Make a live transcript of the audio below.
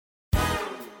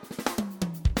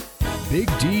Big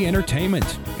D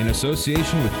Entertainment, in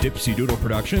association with Dipsy Doodle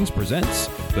Productions, presents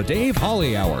The Dave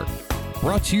Holly Hour.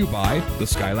 Brought to you by The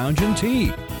Sky Lounge and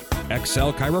Tea,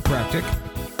 XL Chiropractic,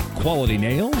 Quality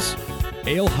Nails,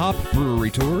 Ale Hop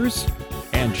Brewery Tours,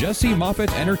 and Jesse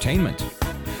Moffitt Entertainment.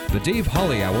 The Dave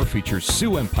Holly Hour features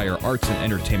Sioux Empire Arts and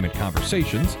Entertainment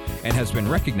Conversations and has been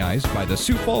recognized by the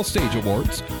Sioux Falls Stage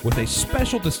Awards with a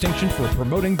special distinction for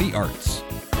promoting the arts.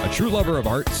 A true lover of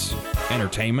arts,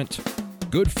 entertainment,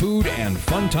 good food, and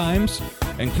fun times,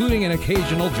 including an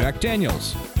occasional Jack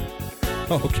Daniels.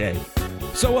 Okay,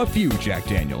 so a few Jack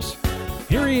Daniels.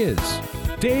 Here he is,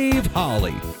 Dave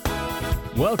Holly.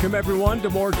 Welcome, everyone, to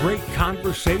more great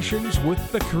conversations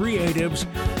with the creatives.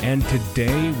 And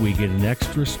today we get an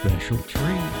extra special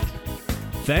treat.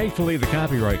 Thankfully, the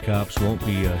copyright cops won't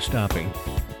be stopping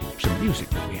some music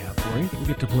that we have for you. We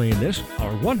get to play in this,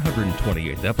 our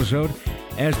 128th episode,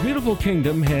 as Beautiful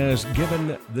Kingdom has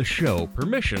given the show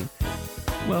permission,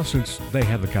 well, since they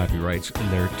have the copyrights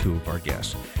and they're two of our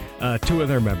guests. Two of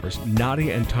their members,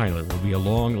 Nadia and Tyler, will be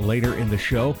along later in the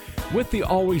show with the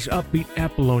always upbeat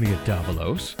Apollonia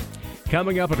Davalos.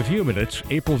 Coming up in a few minutes,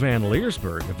 April Van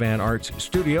Leersburg of Van Arts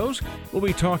Studios will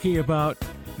be talking about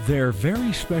their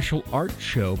very special art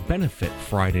show benefit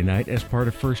Friday night as part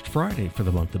of First Friday for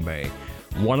the month of May.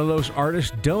 One of those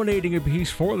artists donating a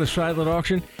piece for the silent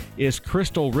auction is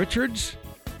Crystal Richards.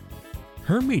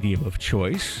 Her medium of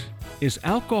choice is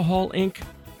alcohol ink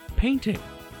painting.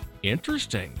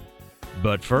 Interesting.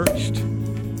 But first,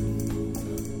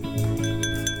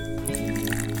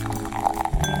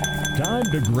 time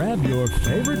to grab your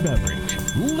favorite beverage,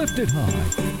 lift it high,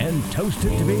 and toast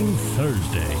it to being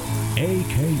Thursday,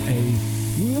 a.k.a.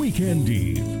 Weekend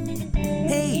Eve.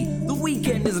 Hey, the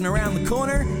weekend isn't around the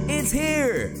corner, it's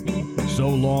here! So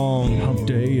long, hump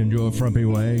day, and your frumpy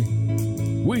way.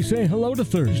 We say hello to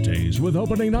Thursdays with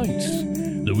opening nights.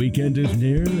 The weekend is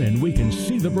near, and we can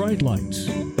see the bright lights.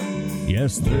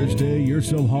 Yes, Thursday, you're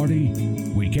so hearty,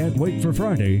 we can't wait for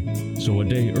Friday, so a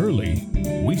day early,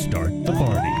 we start the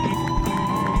party.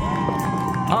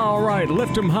 All right,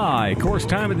 lift 'em high. Of course,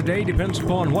 time of the day depends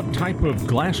upon what type of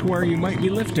glassware you might be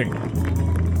lifting.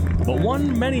 But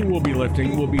one many will be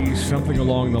lifting will be something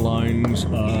along the lines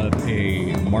of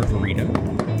a margarita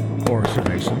or a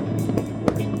cerveza.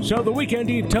 So the Weekend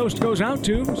Eve toast goes out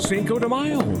to Cinco de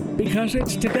Mayo, because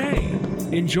it's today.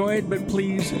 Enjoy it, but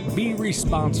please be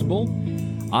responsible.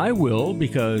 I will,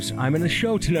 because I'm in a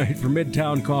show tonight for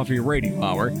Midtown Coffee Radio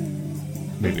Hour.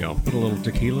 Maybe I'll put a little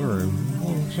tequila or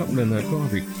something in that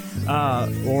coffee.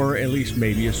 Or at least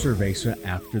maybe a cerveza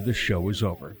after the show is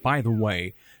over. By the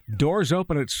way, doors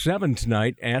open at 7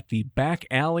 tonight at the back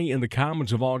alley in the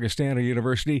Commons of Augustana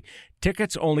University.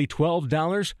 Tickets only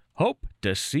 $12. Hope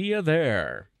to see you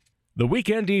there. The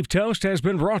Weekend Eve Toast has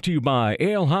been brought to you by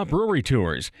Ale Hop Brewery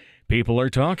Tours. People are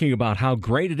talking about how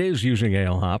great it is using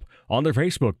Ale Hop on their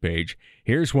Facebook page.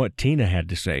 Here's what Tina had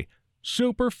to say.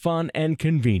 Super fun and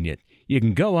convenient. You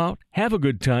can go out, have a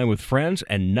good time with friends,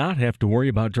 and not have to worry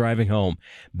about driving home.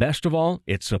 Best of all,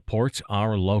 it supports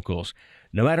our locals.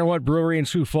 No matter what brewery in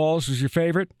Sioux Falls is your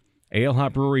favorite, Ale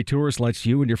Hop Brewery Tours lets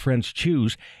you and your friends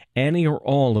choose any or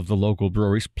all of the local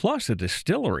breweries, plus a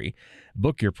distillery.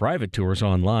 Book your private tours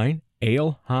online,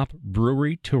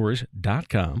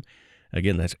 alehopbrewerytours.com.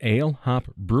 Again, that's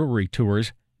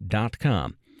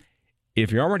alehopbrewerytours.com.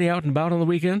 If you're already out and about on the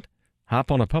weekend,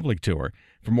 hop on a public tour.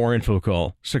 For more info,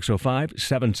 call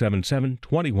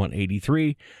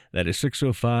 605-777-2183. That is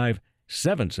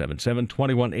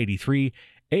 605-777-2183.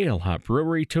 Ale Hop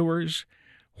Brewery Tours,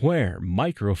 where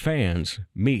micro fans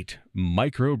meet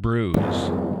micro brews.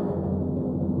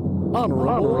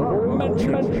 Honorable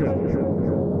mention.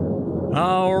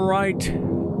 All right.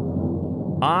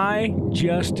 I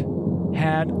just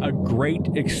had a great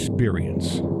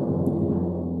experience.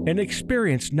 An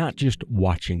experience not just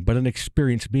watching, but an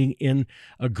experience being in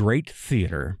a great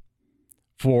theater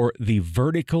for the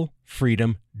Vertical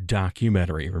Freedom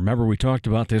documentary. Remember, we talked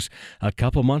about this a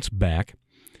couple months back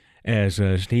as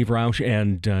Steve Rausch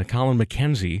and Colin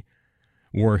McKenzie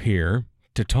were here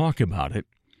to talk about it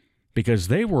because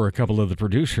they were a couple of the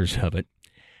producers of it.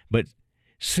 But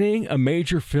seeing a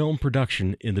major film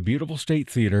production in the beautiful State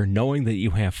Theater, knowing that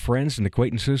you have friends and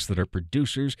acquaintances that are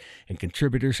producers and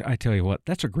contributors, I tell you what,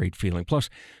 that's a great feeling. Plus,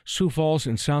 Sioux Falls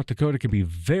in South Dakota can be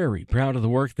very proud of the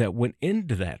work that went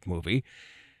into that movie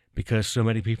because so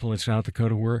many people in South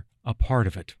Dakota were a part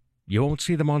of it. You won't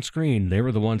see them on screen. They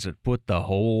were the ones that put the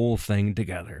whole thing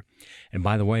together. And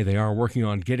by the way, they are working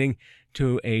on getting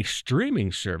to a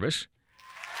streaming service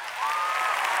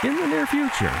in the near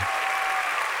future.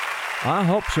 I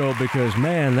hope so, because,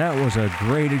 man, that was a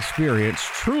great experience,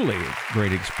 truly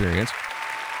great experience.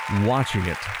 watching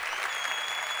it.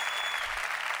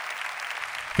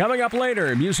 Coming up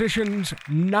later, musicians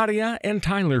Nadia and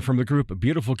Tyler from the group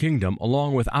Beautiful Kingdom,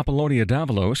 along with Apollonia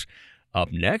Davalos.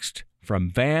 Up next, from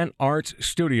Van Arts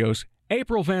Studios,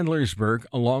 April Van Leersburg,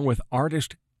 along with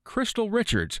artist Crystal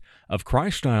Richards of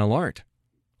Christstyle Art,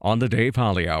 on the Dave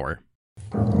Holly Hour.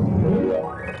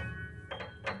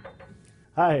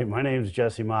 Hi, my name is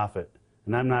Jesse Moffett,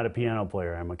 and I'm not a piano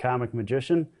player. I'm a comic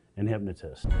magician and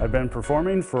hypnotist. I've been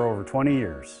performing for over 20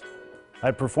 years.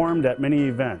 I've performed at many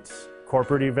events,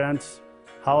 corporate events,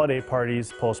 holiday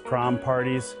parties, post-prom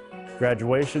parties,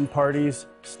 graduation parties,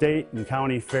 state and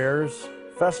county fairs,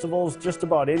 festivals, just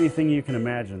about anything you can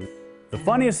imagine. The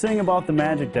funniest thing about the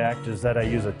Magic Act is that I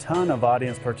use a ton of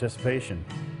audience participation,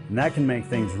 and that can make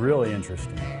things really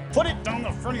interesting. Put it down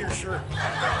the front of your shirt.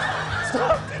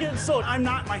 Stop being so,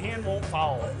 my hand won't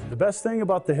follow. The best thing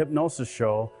about the hypnosis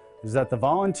show is that the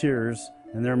volunteers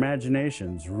and their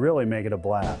imaginations really make it a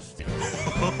blast.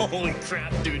 Holy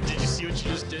crap, dude, did you see what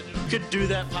you just did? You could do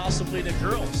that possibly to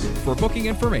girls. For booking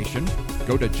information,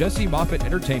 go to Jesse Moffett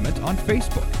Entertainment on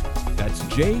Facebook. That's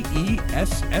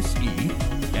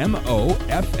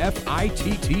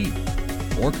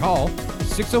JESSEMOFFITT. Or call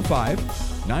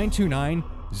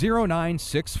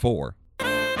 605-929-0964.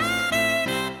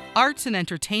 Arts and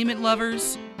entertainment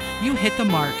lovers, you hit the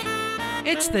mark.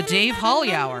 It's the Dave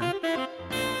Holly Hour.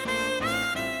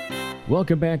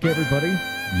 Welcome back, everybody.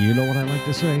 You know what I like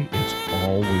to say, it's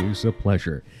always a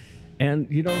pleasure. And,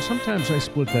 sometimes I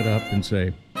split that up and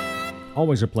say,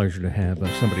 always a pleasure to have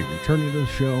somebody returning to the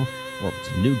show, or if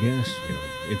it's a new guest,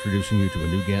 introducing you to a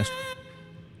new guest.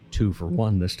 2 for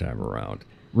 1 this time around.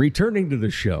 Returning to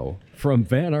the show from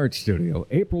Van Art Studio,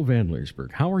 April Van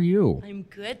Leersburg. How are you? I'm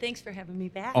good. Thanks for having me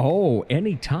back. Oh,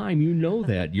 anytime. You know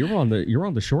that. You're on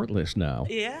the short list now.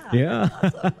 Yeah. Yeah.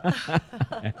 Awesome.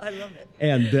 I love it.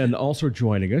 And then also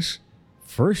joining us,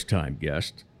 first-time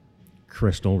guest,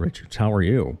 Crystal Richards. How are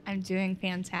you? I'm doing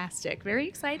fantastic. Very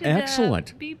excited Excellent.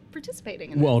 to be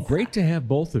participating in Well, this. great to have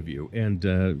both of you. And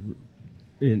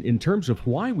in terms of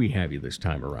why we have you this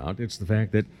time around, it's the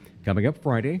fact that coming up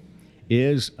Friday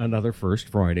is another First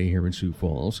Friday here in Sioux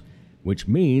Falls, which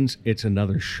means it's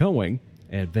another showing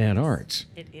at Van Arts.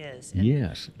 It is.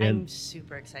 Yes. I'm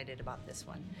super excited about this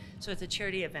one. So it's a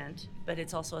charity event, but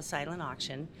it's also a silent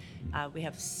auction. We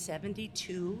have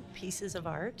 72 pieces of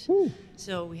art. Ooh.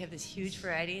 So we have this huge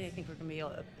variety, and I think we're going to be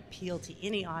able to appeal to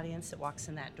any audience that walks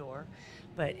in that door.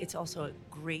 But it's also a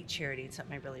great charity. It's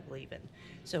something I really believe in.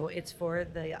 So it's for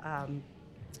the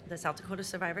South Dakota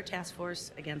Survivor Task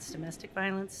Force Against Domestic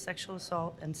Violence, Sexual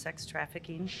Assault, and Sex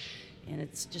Trafficking. And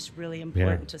it's just really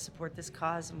important to support this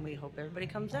cause, and we hope everybody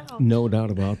comes out. No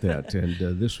doubt about that. And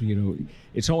this,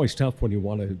 it's always tough when you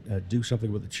want to do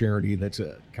something with a charity that's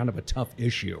a kind of a tough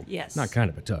issue. Yes. Not kind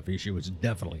of a tough issue. It's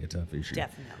definitely a tough issue.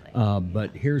 Definitely.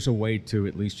 But here's a way to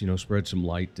at least, spread some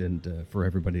light and for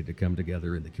everybody to come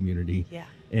together in the community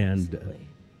and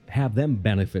have them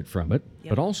benefit from it.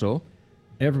 Yep. But also,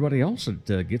 everybody else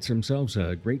that gets themselves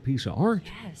a great piece of art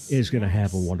is going to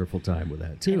have a wonderful time with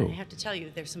that, too. And I have to tell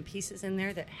you, there's some pieces in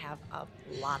there that have a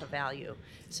lot of value.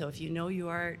 So if you know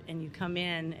your art and you come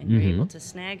in and you're able to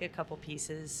snag a couple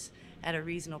pieces at a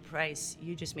reasonable price,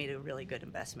 you just made a really good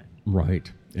investment.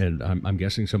 Right. And I'm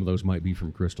guessing some of those might be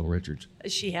from Crystal Richards.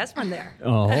 She has one there.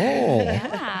 Oh.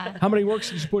 Yeah. How many works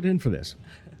did you put in for this?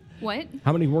 What?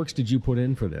 How many works did you put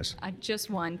in for this? Just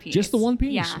one piece. Just the one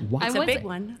piece? Yeah. Wow. It's a big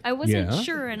one. I wasn't Yeah.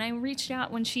 sure, and I reached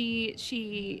out when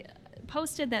she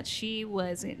posted that she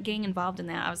was getting involved in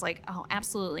that. I was like, oh,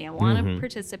 absolutely. I want to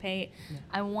participate.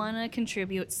 I want to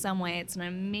contribute some way. It's an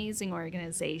amazing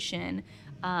organization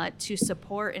to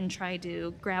support and try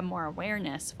to grab more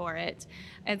awareness for it.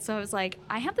 And so I was like,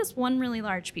 I have this one really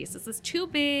large piece. Is this too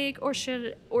big, or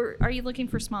are you looking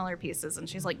for smaller pieces? And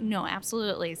she's like, no,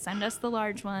 absolutely. Send us the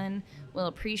large one. We'll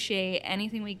appreciate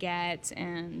anything we get.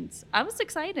 And I was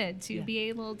excited to be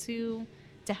able to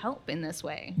help in this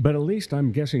way. But at least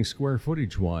I'm guessing square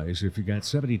footage wise, if you got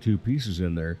 72 pieces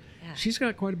in there, she's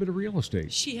got quite a bit of real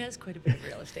estate. She has quite a bit of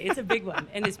real estate. It's a big one,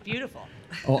 and it's beautiful.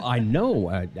 Oh, I know.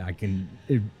 I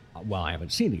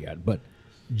haven't seen it yet, but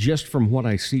just from what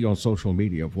I see on social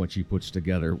media of what she puts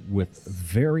together with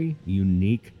very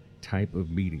unique type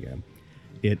of media,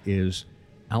 it is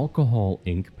alcohol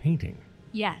ink painting.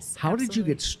 Yes. How did you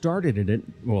get started in it?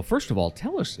 Well, first of all,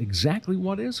 tell us exactly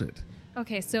what is it?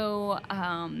 Okay, so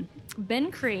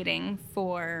been creating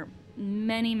for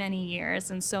many, many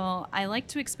years, and so I like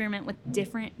to experiment with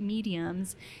different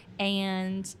mediums,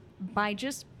 and by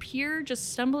just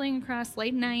stumbling across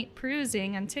late night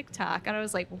perusing on TikTok, and I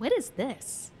was like, what is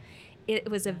this? It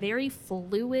was a very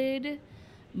fluid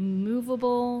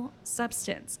movable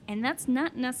substance. And that's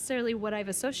not necessarily what I've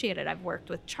associated. I've worked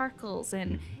with charcoals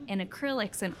and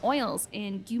acrylics and oils,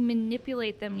 and you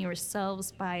manipulate them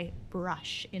yourselves by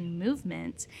brush and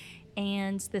movement.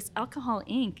 And this alcohol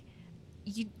ink,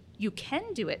 you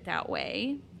can do it that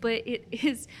way, but it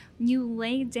is, you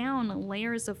lay down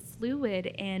layers of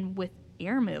fluid, and with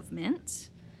air movement,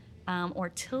 or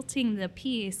tilting the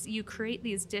piece, you create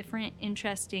these different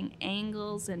interesting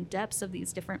angles and depths of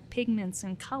these different pigments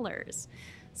and colors.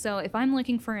 So if I'm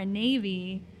looking for a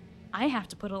navy, I have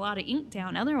to put a lot of ink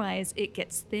down. Otherwise, it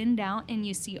gets thinned out and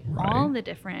you see all the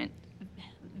different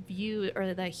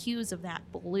the hues of that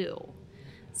blue.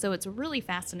 So it's a really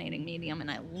fascinating medium,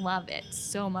 and I love it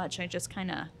so much. I just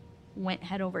kind of went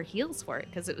head over heels for it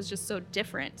because it was just so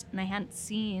different, and I hadn't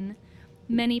seen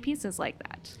many pieces like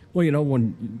that. Well,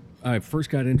 when I first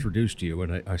got introduced to you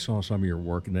and I saw some of your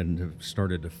work and then have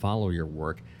started to follow your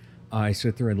work, I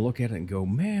sit there and look at it and go,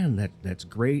 man, that's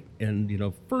great.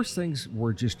 And, first things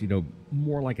were just,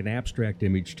 more like an abstract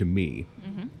image to me.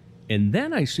 Mm-hmm. And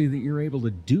then I see that you're able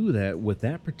to do that with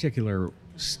that particular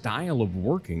style of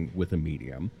working with a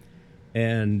medium.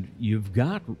 And you've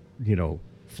got,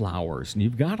 flowers, and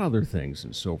you've got other things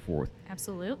and so forth.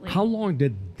 Absolutely. How long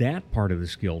did that part of the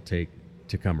skill take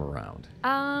to come around?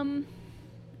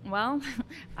 Well,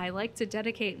 I like to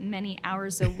dedicate many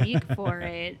hours a week for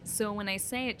it. So when I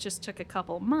say it just took a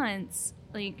couple months,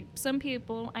 like some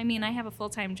people, I have a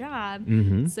full-time job,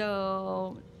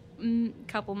 so a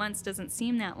couple months doesn't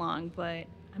seem that long, but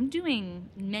I'm doing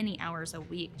many hours a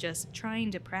week just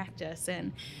trying to practice.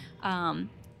 And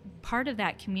part of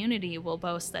that community will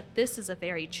boast that this is a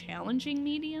very challenging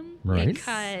medium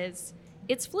because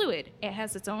it's fluid. It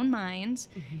has its own mind.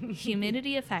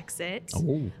 Humidity affects it.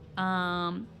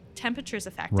 Temperatures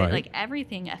affect it. Like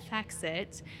everything affects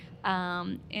it.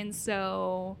 And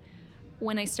so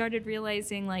when I started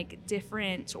realizing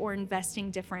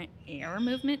investing different air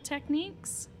movement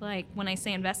techniques, like when I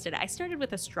say invested, I started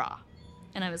with a straw.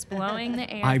 And I was blowing the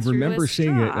air. I remember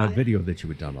seeing a video that you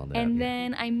had done on that. And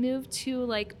then I moved to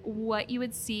what you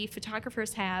would see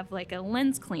photographers have, like a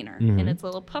lens cleaner, and it's a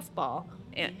little puff ball.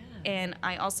 And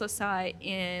I also saw it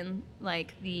in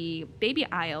the baby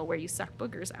aisle where you suck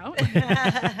boogers out.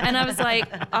 And I was like,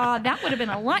 that would have been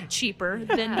a lot cheaper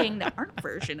than getting the art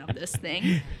version of this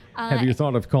thing. Have you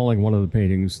thought of calling one of the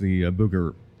paintings the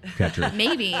booger catcher?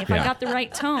 Maybe, if I got the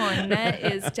right tone. That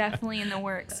is definitely in the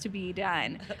works to be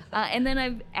done. And then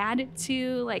I've added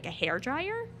to a hair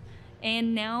dryer,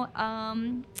 and now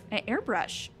an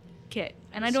airbrush kit.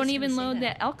 And I don't even load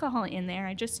the alcohol in there.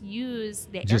 I just use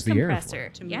the air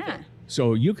compressor.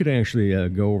 So you could actually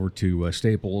go over to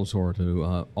Staples or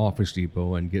to Office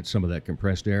Depot and get some of that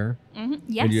compressed air.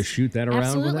 Yes. And just shoot that around.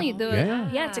 Absolutely. With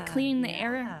that? To clean the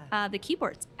air, the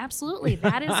keyboards. Absolutely.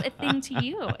 That is a thing to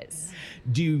use.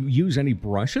 Do you use any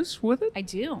brushes with it? I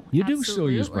do. You do still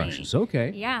use brushes.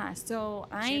 Okay. Yeah. So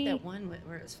you had that one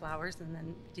where it was flowers, and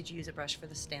then did you use a brush for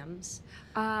the stems?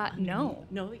 No.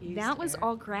 No, you used that was air.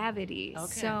 all gravity.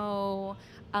 Okay. So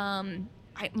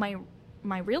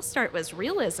my real start was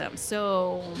realism,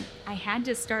 so I had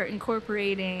to start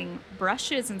incorporating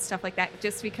brushes and stuff like that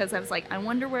just because I was like, I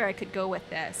wonder where I could go with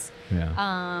this.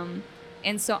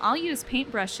 And so I'll use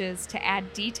paint brushes to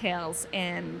add details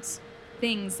and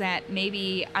things that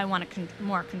maybe I want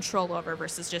more control over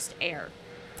versus just air.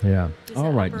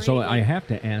 All right, so I have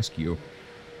to ask you,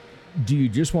 do you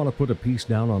just want to put a piece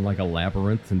down on a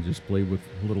labyrinth and just play with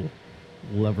little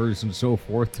levers and so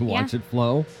forth to watch it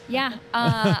flow?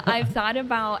 I've thought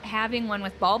about having one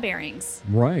with ball bearings,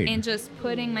 and just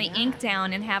putting my ink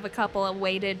down and have a couple of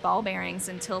weighted ball bearings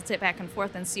and tilt it back and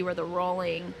forth and see where the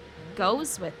rolling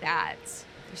goes with that.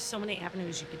 There's so many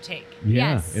avenues you could take.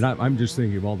 Yes. And I'm just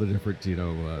thinking of all the different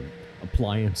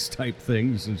appliance type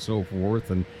things and so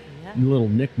forth, and little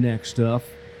knick-knack stuff.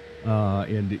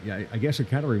 And I guess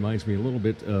it kind of reminds me a little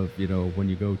bit of when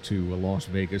you go to Las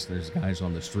Vegas, there's guys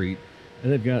on the street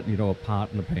and they've got a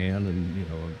pot and a pan and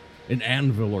an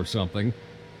anvil or something,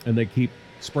 and they keep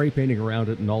spray painting around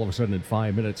it, and all of a sudden in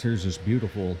 5 minutes here's this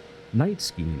beautiful night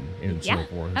scheme and so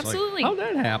forth. It's Absolutely. How'd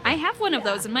that happen? I have one of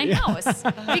those in my house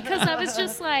because I was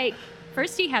just like,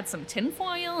 first he had some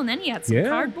tinfoil, and then he had some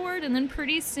cardboard, and then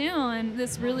pretty soon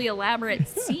this really elaborate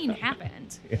scene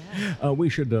happened. We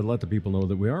should let the people know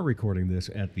that we are recording this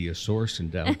at the Source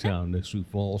in downtown Sioux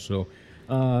Falls, so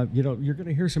you're going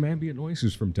to hear some ambient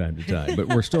noises from time to time, but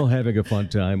we're still having a fun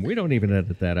time. We don't even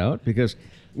edit that out because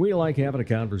we like having a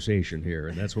conversation here,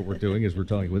 and that's what we're doing. Is we're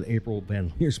talking with April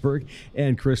Van Leersburg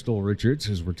and Crystal Richards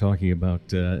as we're talking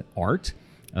about art.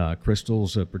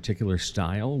 Crystal's a particular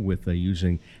style with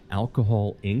using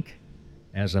alcohol ink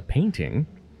as a painting,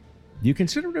 Do you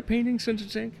consider it a painting since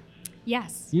it's ink?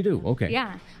 Yes. You do? Okay.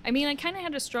 Yeah. I mean, I kind of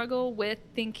had to struggle with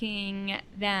thinking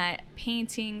that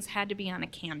paintings had to be on a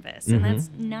canvas, and that's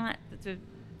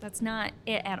not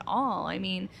it at all. I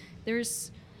mean,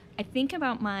 I think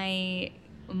about my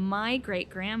great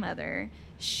grandmother.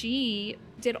 She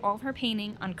did all of her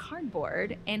painting on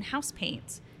cardboard and house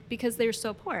paint because they're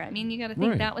so poor. I mean, you got to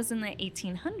think that was in the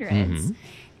 1800s.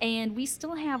 And we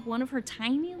still have one of her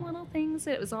tiny little things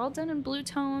that was all done in blue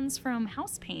tones from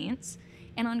house paint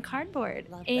and on cardboard.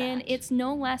 Love and that. it's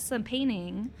no less a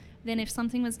painting than if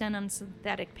something was done on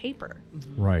synthetic paper.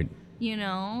 Right. You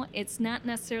know, it's not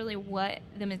necessarily what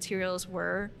the materials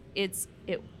were. It's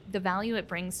the value it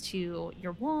brings to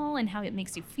your wall and how it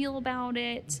makes you feel about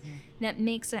it that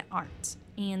makes it art.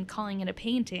 And calling it a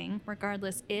painting,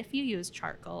 regardless if you use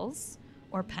charcoals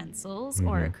or pencils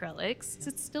or acrylics,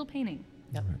 it's still painting.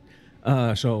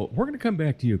 Yep. So we're going to come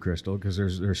back to you, Crystal, because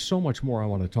there's so much more I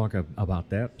want to talk about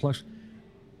that. Plus,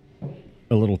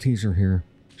 a little teaser here.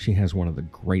 She has one of the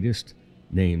greatest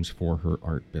names for her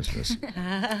art business.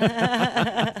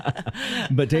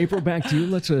 But Dave, we're back to you.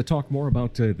 Let's talk more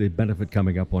about the benefit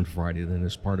coming up on Friday then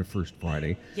as part of First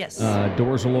Friday. Yes.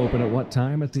 Doors will open at what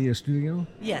time at the studio?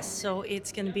 Yes, so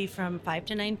it's going to be from 5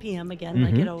 to 9 p.m. again,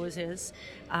 like it always is.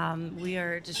 We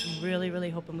are just really, really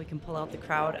hoping we can pull out the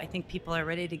crowd. I think people are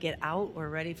ready to get out. We're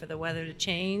ready for the weather to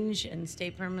change and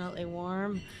stay permanently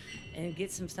warm and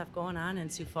get some stuff going on in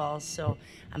Sioux Falls. So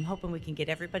I'm hoping we can get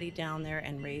everybody down there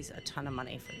and raise a ton of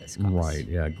money for this cause. Right,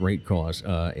 yeah, great cause.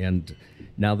 And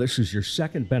now this is your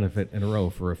second benefit in a row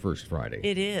for a First Friday.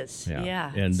 It is,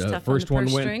 yeah. And It's tough first on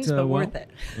the one purse went strings, but well? worth it.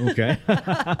 Okay.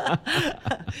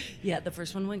 Yeah, the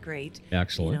first one went great.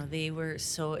 Excellent. You know, they were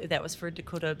that was for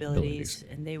Dakota Abilities,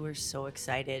 and they were so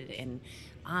excited and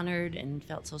honored and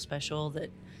felt so special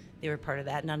that they were part of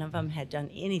that. None of them had done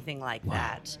anything like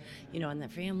that. You know, and the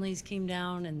families came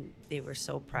down and they were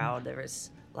so proud. There was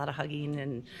a lot of hugging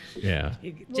and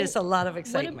just a lot of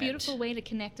excitement. What a beautiful way to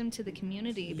connect them to the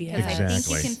community, because Yeah. I think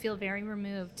Exactly. you can feel very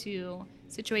removed to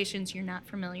situations you're not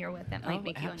familiar with that might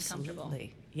make you uncomfortable.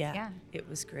 Absolutely. Yeah, it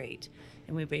was great.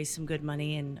 And we raised some good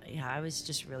money, and I was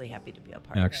just really happy to be a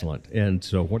part Excellent. And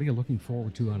so what are you looking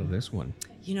forward to out of this one?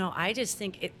 of it. You know, I just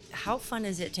think how fun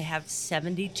is it to have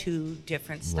 72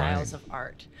 different styles of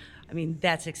art? I mean,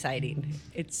 that's exciting.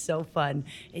 It's so fun.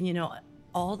 And you know,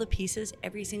 all the pieces,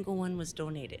 every single one was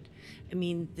donated. I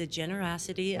mean, the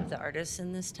generosity of the artists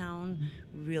in this town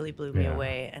really blew me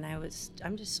away, and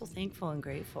I'm just so thankful and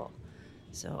grateful.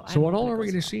 So what all are we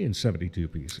going to see in 72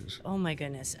 pieces? Oh my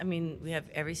goodness. I mean, we have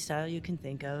every style you can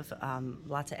think of,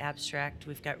 lots of abstract.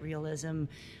 We've got realism.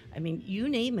 I mean, you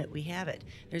name it, we have it.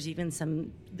 There's even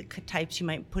some types you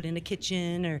might put in a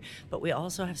kitchen, but we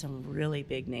also have some really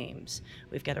big names.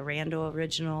 We've got a Rando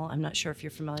original. I'm not sure if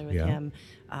you're familiar with him.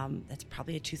 That's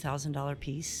probably a $2,000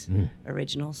 piece,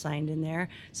 original signed in there.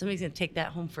 Somebody's going to take that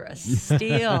home for a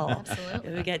steal.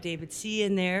 Absolutely. We got David C.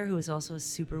 in there, who is also a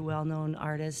super well-known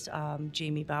artist.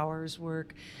 Jamie Bauer's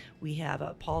work. We have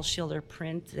a Paul Schilder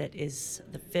print that is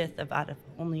the 5th out of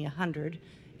only 100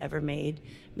 ever made.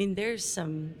 I mean, there's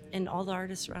some, and all the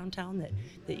artists around town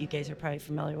that you guys are probably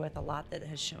familiar with, a lot that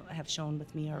have shown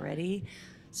with me already.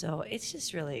 So it's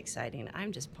just really exciting.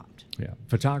 I'm just pumped. Yeah,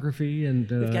 photography and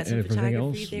We've got some and everything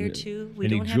photography else. there too.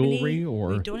 Any jewelry or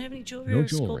we don't have any jewelry no or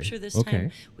jewelry. sculpture this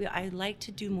Okay. time. I'd like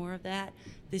to do more of that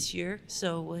this year,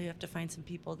 so we'll have to find some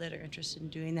people that are interested in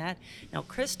doing that. Now,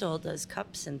 Crystal does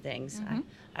cups and things. I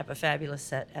have a fabulous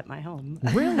set at my home.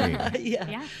 Really?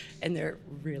 Yeah, and they're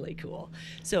really cool.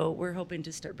 So we're hoping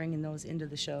to start bringing those into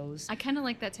the shows. I kind of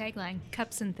like that tagline,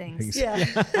 cups and things. Yeah.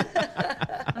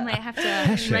 I might have to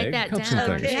Hashtag write that cups and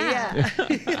down.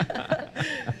 things. Yeah.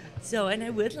 So, and I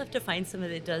would love to find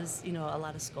somebody that does, a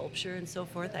lot of sculpture and so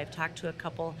forth. I've talked to a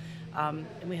couple, and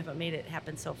we haven't made it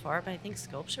happen so far, but I think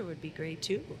sculpture would be great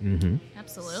too. Mm-hmm.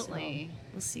 Absolutely. So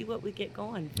we'll see what we get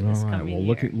going for All this right. coming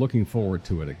Well, year. looking forward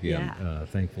to it again. Yeah.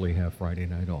 Thankfully, have Friday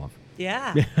night off.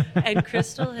 Yeah. And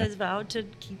Crystal has vowed to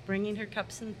keep bringing her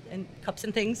cups and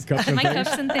things. Cups and My things?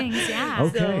 cups and things, yeah.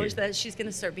 Okay. So that she's going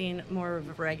to start being more of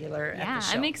a regular at the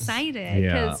show. I'm excited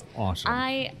Yeah, because awesome.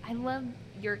 I love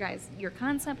your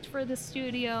concept for the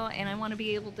studio, and I want to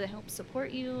be able to help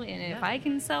support you, and if I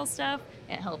can sell stuff,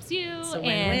 it helps you It's a and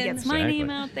win-win. gets my Exactly. name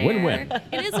out there. Win-win.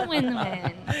 It is a win-win.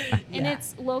 And Yeah.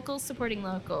 it's locals supporting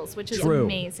locals, which is True.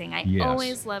 amazing. I Yes.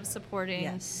 always love supporting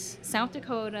Yes. South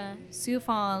Dakota, Sioux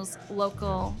Falls,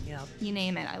 local, Yep. you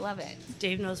name it. I love it.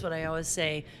 Dave knows what I always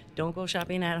say. Don't go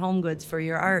shopping at Home Goods for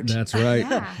your art. That's right.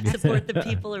 Yeah. Support the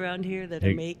people around here that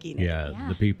are making it. Yeah,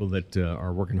 the people that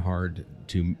are working hard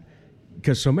to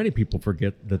because so many people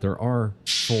forget that there are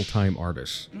full-time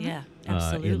artists Yeah,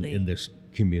 absolutely. in this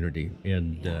community,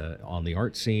 and on the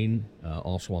art scene,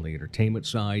 also on the entertainment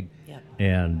side. Yep.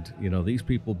 And, these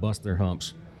people bust their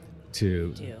humps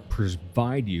to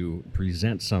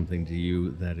present something to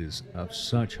you that is of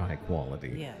such high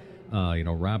quality. Yeah.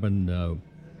 Robin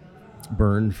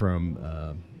Byrne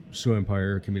from Sioux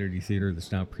Empire Community Theater,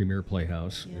 that's now Premier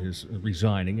Playhouse, is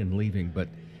resigning and leaving. But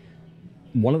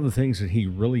one of the things that he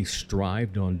really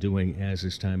strived on doing as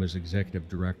his time as executive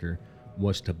director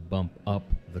was to bump up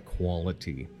the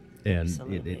quality. And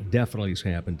it definitely has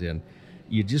happened. And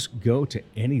you just go to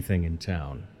anything in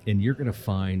town, and you're going to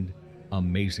find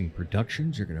amazing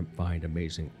productions. You're going to find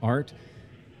amazing art.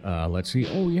 Let's see.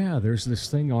 Oh, yeah, there's this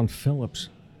thing on Phillips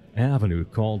Avenue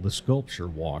called the Sculpture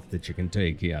Walk that you can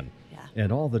take in. Yeah.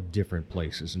 And all the different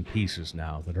places and pieces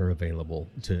now that are available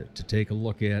to take a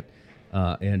look at.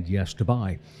 And yes, to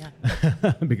buy.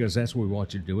 Yeah. Because that's what we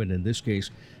want you to do. And in this case,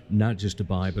 not just to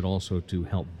buy, but also to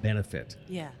help benefit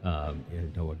a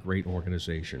great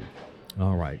organization.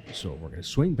 All right, so we're going to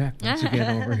swing back once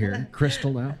again over here.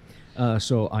 Crystal now.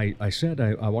 So I said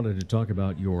I wanted to talk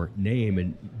about your name,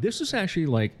 and this is actually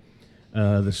like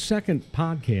the second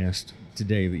podcast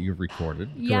today that you've recorded,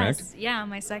 correct? Yes, yeah,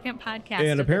 my second podcast.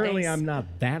 And apparently I'm not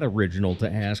that original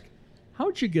to ask,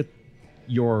 how'd you get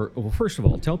well, first of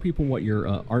all, tell people what your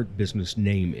art business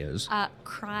name is.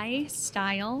 Cry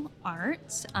Style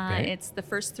Art. Okay. It's the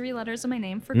first three letters of my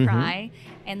name for Cry,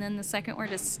 and then the second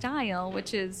word is Style,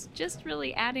 which is just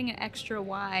really adding an extra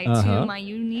Y to my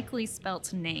uniquely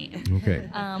spelt name. Okay.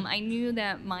 I knew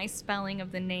that my spelling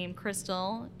of the name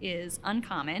Crystal is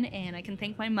uncommon, and I can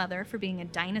thank my mother for being a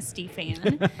Dynasty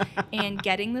fan and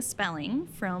getting the spelling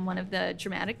from one of the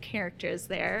dramatic characters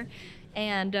there.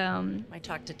 And my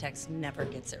talk to text never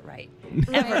gets it right.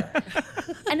 Ever.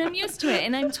 And I'm used to it,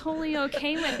 and I'm totally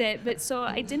okay with it. But so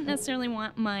I didn't necessarily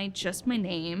want my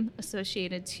name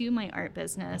associated to my art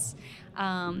business.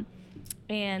 And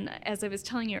as I was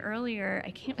telling you earlier,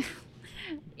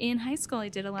 in high school, I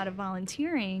did a lot of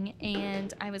volunteering,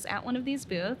 and I was at one of these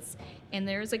booths, and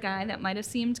there was a guy that might have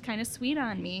seemed kind of sweet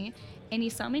on me, and he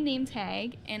saw my name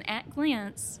tag, and at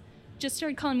glance, just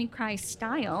started calling me Cry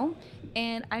Style,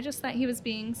 and I just thought he was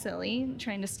being silly,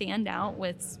 trying to stand out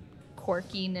with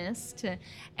quirkiness.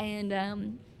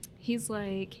 And he's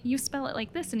like, "You spell it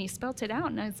like this," and he spelt it out,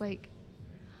 and I was like,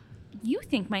 "You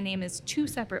think my name is two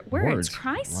separate words.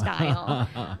 Cry Style."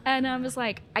 And I was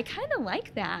like, I kind of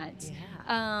like that.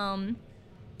 Yeah.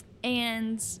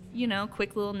 And,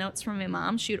 quick little notes from my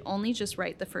mom. She would only just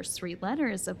write the first three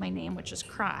letters of my name, which is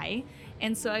Cry.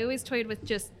 And so I always toyed with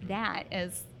just that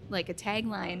as like a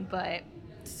tagline, but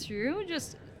through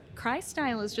just Cry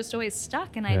Style is just always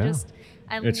stuck, and I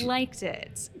liked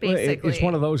it, basically. It's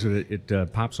one of those that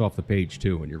it pops off the page,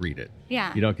 too, when you read it.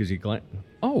 Yeah. Because you glance,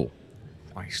 that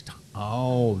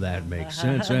makes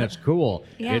sense. That's cool.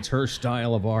 Yeah. It's her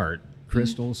style of art,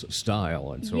 Crystal's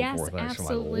style, and so forth.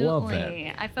 Absolutely. I love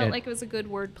that. I felt like it was a good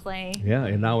wordplay. Yeah,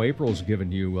 and now April's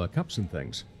giving you cups and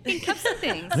things. Cups and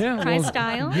things. Yeah, Cry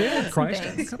Style. Yeah, Cry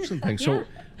Style. Style, cups and things. So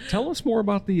tell us more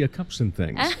about the cups and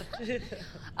things.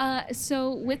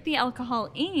 So with the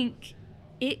alcohol ink,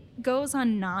 it goes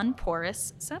on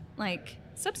non-porous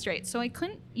substrate. So I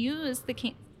couldn't use the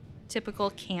typical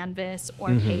canvas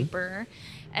or paper.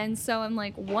 And so I'm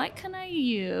like, what can I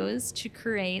use to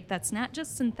create that's not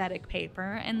just synthetic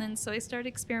paper? And then so I started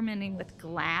experimenting with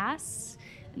glass.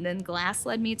 And then glass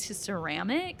led me to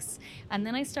ceramics. And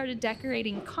then I started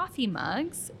decorating coffee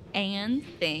mugs and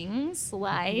things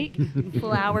like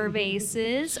flower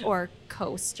vases or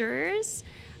coasters.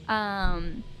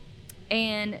 And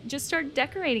just started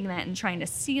decorating that and trying to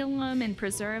seal them and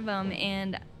preserve them.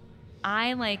 And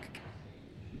I like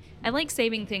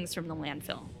saving things from the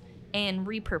landfill and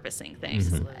repurposing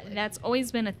things. That's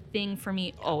always been a thing for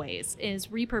me, always, is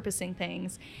repurposing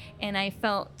things. And I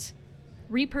felt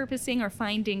repurposing or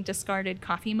finding discarded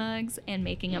coffee mugs and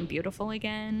making them beautiful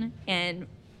again and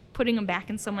putting them back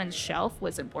in someone's shelf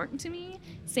was important to me.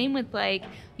 Same with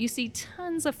you see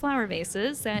tons of flower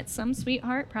vases that some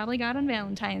sweetheart probably got on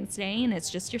Valentine's Day, and it's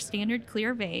just your standard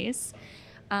clear vase.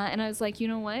 And I was like, you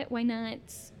know what? Why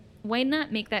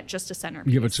not make that just a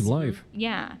centerpiece? Give it some life.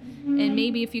 Yeah. And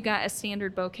maybe if you got a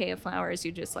standard bouquet of flowers,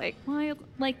 you just I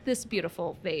like this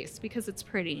beautiful vase because it's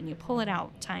pretty, and you pull it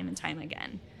out time and time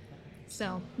again.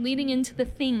 So leading into the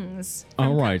things.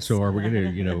 All right. So are we going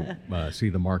to, see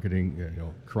the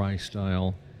marketing, Cry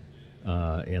Style,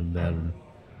 and then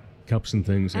cups and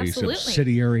things, Absolutely. a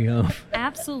subsidiary of?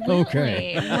 absolutely.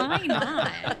 Okay. Why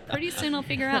not? Pretty soon I'll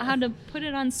figure out how to put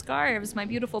it on scarves, my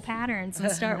beautiful patterns,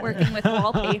 and start working with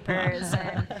wallpapers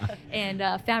and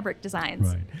fabric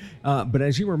designs. Right. But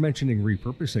as you were mentioning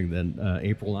repurposing then,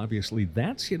 April, obviously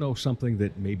that's, something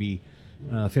that maybe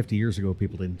 50 years ago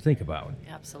people didn't think about.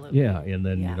 Absolutely. Yeah, and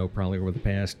then, Yeah. Probably over the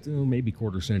past, maybe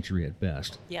quarter century at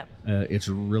best. Yep. It's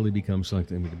really become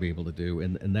something to be able to do.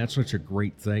 And that's such a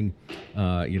great thing,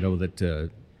 that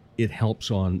it helps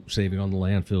on saving on the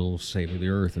landfills, saving the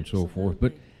earth and so forth,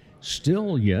 but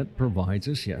still yet provides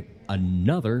us yet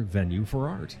another venue for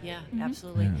art. Yeah,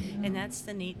 absolutely. And that's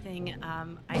the neat thing.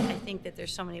 I think that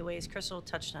there's so many ways, Crystal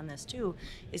touched on this too,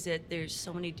 is that there's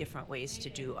so many different ways to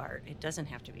do art. It doesn't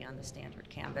have to be on the standard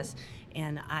canvas.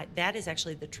 And that is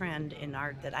actually the trend in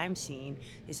art that I'm seeing,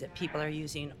 is that people are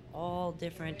using all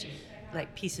different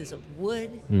pieces of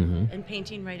wood and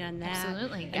painting right on that.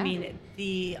 Absolutely, I yeah. mean,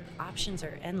 the options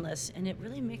are endless, and it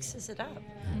really mixes it up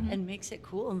and makes it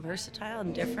cool and versatile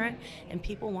and different, and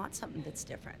people want something that's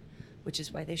different, which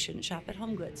is why they shouldn't shop at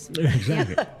Home Goods.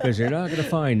 Exactly, because you're not going to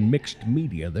find mixed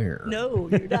media there. No,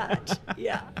 you're not.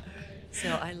 Yeah. So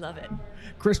I love it.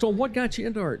 Crystal, what got you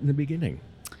into art in the beginning?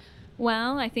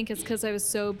 Well, I think it's because I was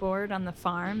so bored on the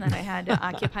farm that I had to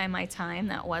occupy my time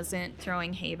that wasn't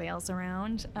throwing hay bales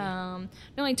around. No,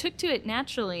 I took to it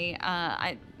naturally.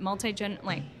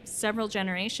 Several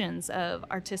generations of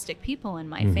artistic people in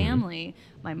my family.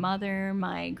 My mother,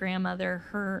 my grandmother,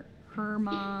 her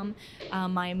mom,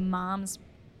 my mom's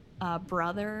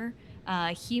brother.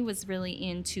 He was really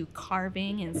into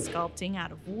carving and sculpting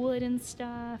out of wood and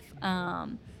stuff.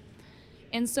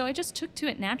 And so I just took to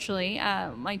it naturally.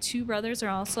 My two brothers are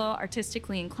also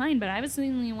artistically inclined, but I was the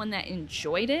only one that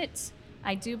enjoyed it.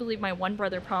 I do believe my one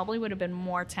brother probably would have been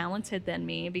more talented than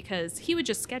me, because he would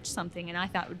just sketch something and I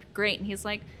thought it would be great. And he's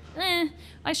like,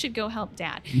 I should go help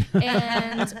Dad.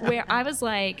 And where I was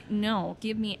like, no,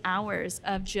 give me hours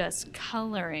of just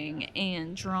coloring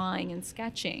and drawing and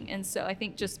sketching. And so I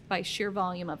think just by sheer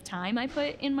volume of time I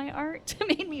put in my art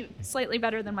made me slightly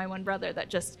better than my one brother that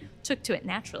just took to it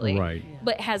naturally, Right.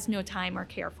 but has no time or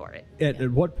care for it. At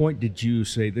what point did you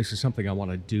say, this is something I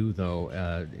want to do,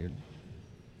 though,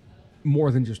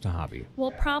 more than just a hobby?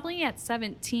 Well, probably at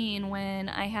 17, when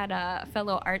I had a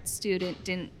fellow art student,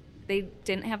 they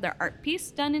didn't have their art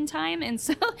piece done in time, and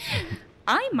so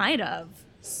I might have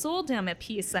sold him a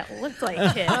piece that looked like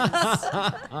his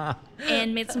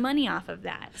and made some money off of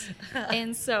that.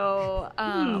 And so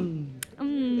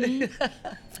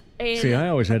See, I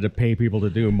always had to pay people to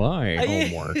do my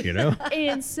homework,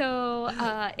 And so,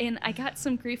 and I got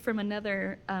some grief from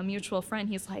another mutual friend.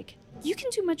 He's like, you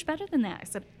can do much better than that. I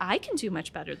said, I can do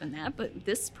much better than that, but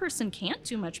this person can't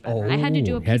do much better. I had to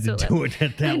do a piece had to do it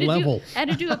at that level. I had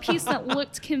to do a piece that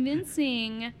looked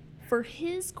convincing for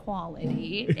his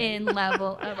quality and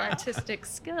level of artistic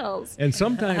skills. And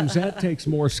sometimes that takes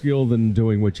more skill than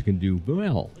doing what you can do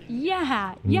well.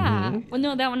 Yeah. Well,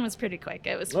 no, that one was pretty quick.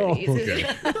 It was pretty easy.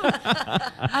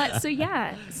 Okay. So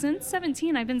yeah, since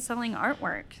 17, I've been selling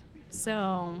artwork.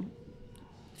 So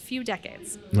few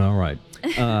decades. All right.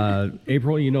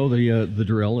 April, you know the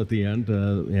drill at the end,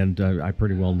 and I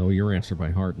pretty well know your answer by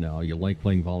heart now. You like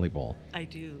playing volleyball. I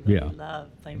do. Yeah. I love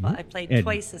playing volleyball. I played And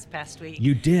twice this past week.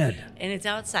 You did? And it's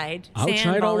outside Outside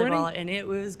sand already? volleyball, and it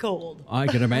was cold. I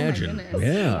can imagine. goodness.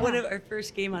 Yeah. One of our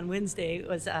first game on Wednesday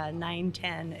was 9-10,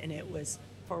 and it was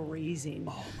freezing.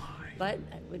 Oh, my. But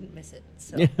I wouldn't miss it.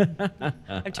 So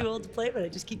I'm too old to play, but I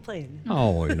just keep playing.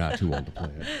 Oh, you're not too old to play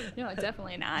it. No,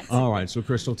 definitely not. All right. So,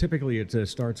 Crystal, typically it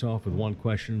starts off with one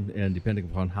question, and depending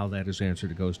upon how that is answered,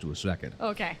 it goes to a second.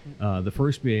 Okay. The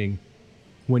first being,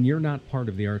 when you're not part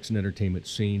of the arts and entertainment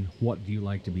scene, what do you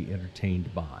like to be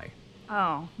entertained by?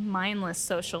 Oh, mindless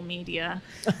social media.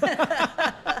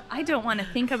 I don't want to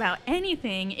think about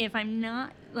anything if I'm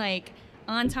not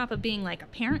on top of being like a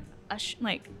parent,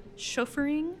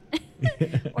 chauffeuring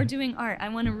or doing art. I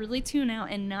want to really tune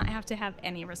out and not have to have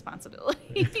any responsibilities.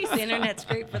 The internet's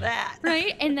great for that.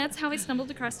 Right? And that's how I stumbled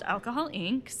across Alcohol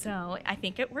Inc. So I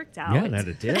think it worked out. Yeah, that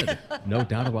it did. No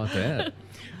doubt about that.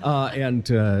 And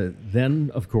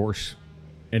then, of course,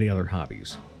 any other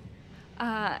hobbies?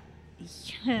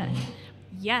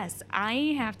 Yes,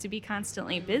 I have to be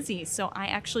constantly busy, so I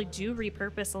actually do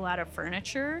repurpose a lot of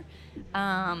furniture.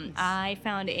 I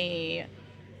found a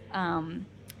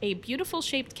beautiful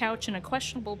shaped couch in a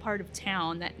questionable part of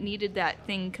town that needed that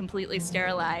thing completely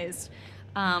sterilized.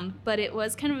 But it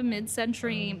was kind of a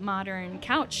mid-century modern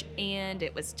couch, and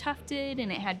it was tufted,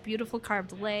 and it had beautiful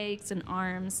carved legs and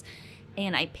arms,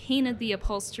 and I painted the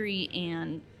upholstery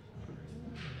and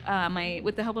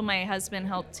with the help of my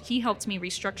husband, he helped me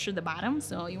restructure the bottom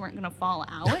so you weren't going to fall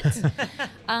out.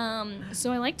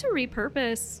 So I like to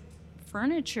repurpose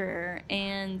furniture,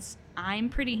 and I'm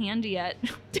pretty handy at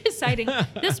deciding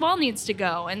this wall needs to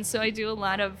go. And so I do a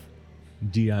lot of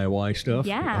DIY stuff?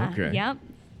 Yeah. Okay. Yep.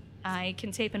 I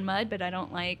can tape in mud, but I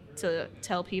don't like to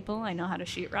tell people I know how to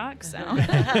sheetrock, so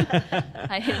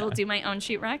I will do my own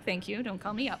sheetrock. Thank you. Don't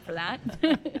call me up for that.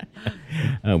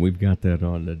 We've got that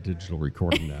on the digital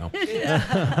recording now.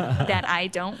 That I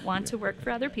don't want to work for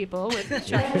other people with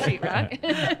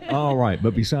sheetrock. All right,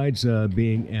 but besides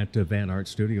being at Van Art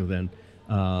Studio then,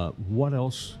 what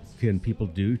else can people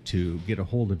do to get a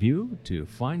hold of you, to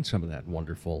find some of that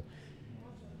wonderful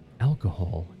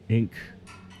alcohol ink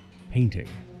painting?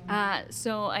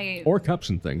 Or cups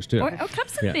and things too. Or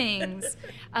cups and things.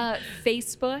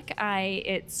 Facebook,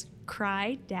 it's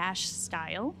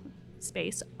Cry-Style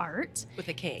space art. With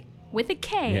a K. With a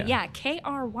K, Yeah.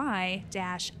 KRY-STYLE.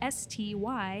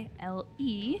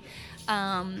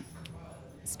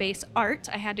 Space art.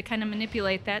 I had to kind of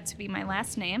manipulate that to be my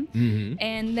last name. Mm-hmm.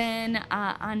 And then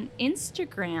on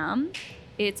Instagram,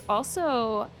 it's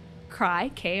also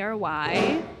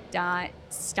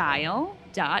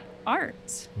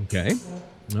KRY.style.art. Okay.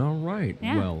 All right.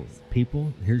 Yeah. Well,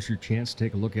 people, here's your chance to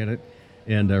take a look at it.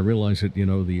 And I realize that,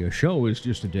 the show is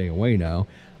just a day away now.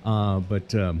 But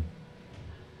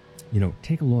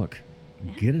take a look.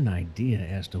 Yeah. Get an idea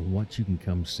as to what you can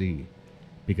come see.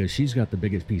 Because she's got the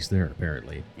biggest piece there,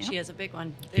 apparently. She has a big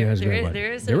one. She has a big one.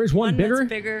 There is one bigger? That's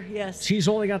bigger, yes. She's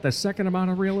only got the second amount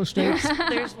of real estate?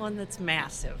 There's one that's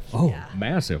massive. Oh, yeah.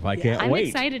 massive. I can't I'm wait.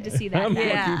 excited to see that. I'm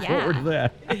Yeah. looking forward to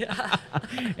that.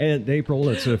 And April,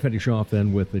 let's finish off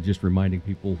then with just reminding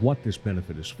people what this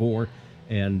benefit is for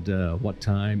and what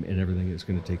time and everything that's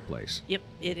going to take place. Yep,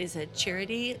 it is a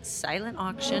charity silent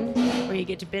auction where you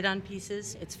get to bid on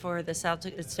pieces. It's for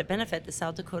it's to benefit the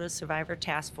South Dakota Survivor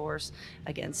Task Force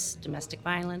against domestic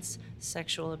violence,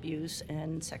 sexual abuse,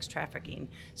 and sex trafficking.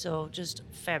 So just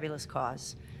fabulous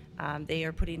cause. They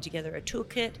are putting together a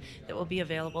toolkit that will be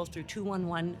available through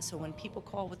 211. So when people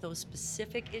call with those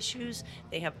specific issues,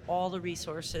 they have all the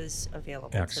resources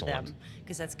available Excellent. to them.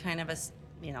 Because that's kind of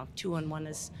 211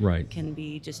 is Right. can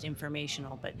be just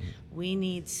informational, but we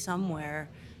need somewhere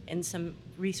and some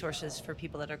resources for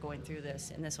people that are going through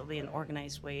this, and this will be an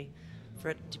organized way for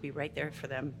it to be right there for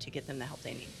them to get them the help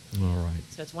they need. All right.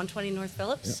 So it's 120 North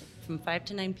Phillips from 5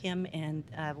 to 9 p.m. and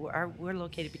we're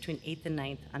located between 8th and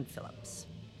 9th on Phillips.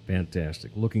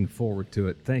 Fantastic. Looking forward to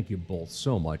it. Thank you both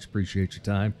so much. Appreciate your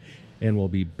time. And we'll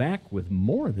be back with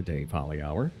more of the Dave Holly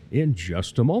Hour in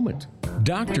just a moment.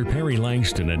 Dr. Perry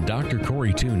Langston and Dr.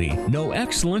 Corey Tooney know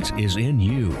excellence is in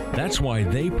you. That's why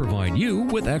they provide you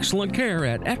with excellent care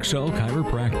at XL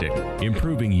Chiropractic,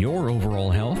 improving your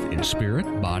overall health in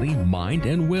spirit, body, mind,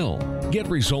 and will. Get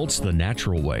results the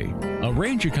natural way.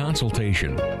 Arrange a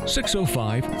consultation,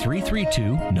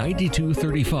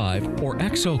 605-332-9235 or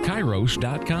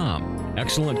xlchiros.com.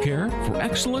 Excellent care for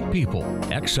excellent people.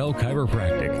 XL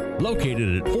Chiropractic,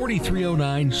 located at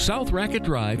 4309 South Racket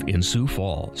Drive in Sioux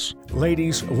Falls.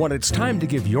 Ladies, when it's time to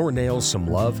give your nails some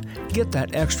love, get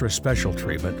that extra special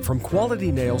treatment from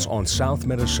Quality Nails on South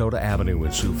Minnesota Avenue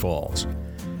in Sioux Falls.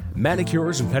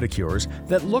 Manicures and pedicures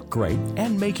that look great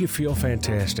and make you feel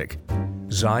fantastic.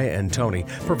 Zaya and Tony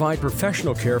provide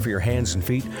professional care for your hands and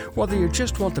feet, whether you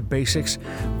just want the basics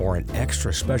or an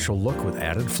extra special look with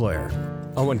added flair.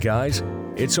 Oh, and guys,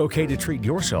 it's okay to treat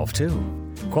yourself too.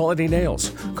 Quality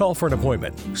Nails. Call for an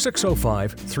appointment,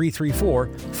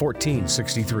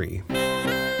 605-334-1463.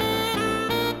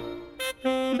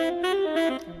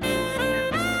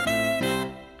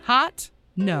 Hot?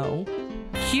 No.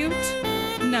 Cute?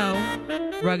 No.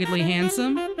 Ruggedly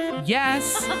handsome?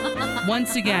 Yes.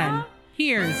 Once again,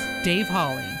 here's Dave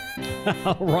Holly.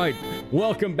 All right.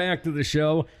 Welcome back to the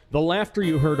show. The laughter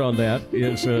you heard on that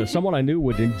is someone I knew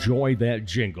would enjoy that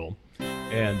jingle.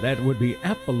 And that would be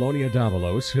Apollonia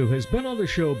Davalos, who has been on the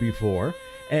show before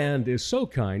and is so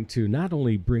kind to not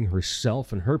only bring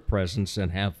herself and her presence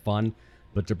and have fun,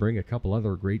 but to bring a couple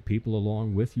other great people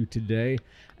along with you today.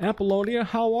 Apollonia,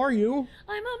 how are you?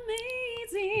 I'm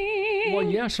amazing. Well,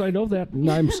 yes, I know that. And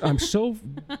I'm so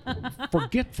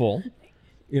forgetful.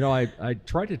 I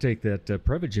try to take that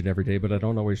Prevagen every day, but I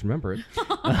don't always remember it.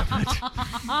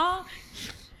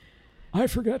 I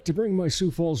forgot to bring my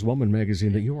Sioux Falls Woman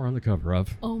magazine that you were on the cover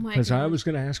of. Oh, my Because I gosh. was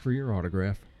going to ask for your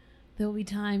autograph. There'll be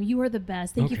time. You are the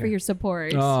best. Thank you for Okay. your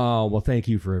support. Oh, well, thank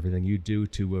you for everything you do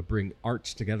to bring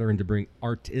arts together and to bring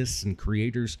artists and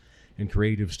creators and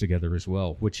creatives together as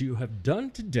well, which you have done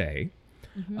today.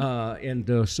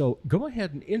 Mm-hmm. So go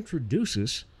ahead and introduce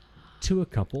us to a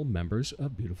couple members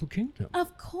of Beautiful Kingdom.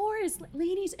 Of course,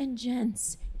 ladies and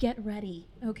gents, get ready,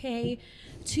 okay?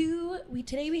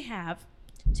 Today we have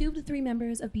 2 of the 3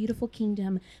 members of Beautiful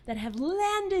Kingdom that have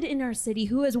landed in our city,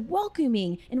 who is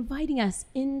welcoming, inviting us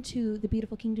into the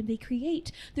beautiful kingdom they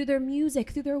create through their music,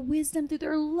 through their wisdom, through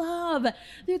their love,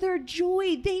 through their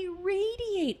joy. They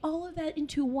radiate all of that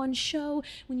into one show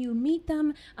when you meet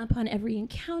them upon every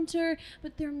encounter.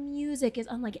 But their music is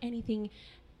unlike anything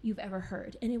you've ever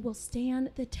heard, and it will stand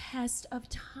the test of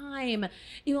time.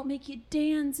 It will make you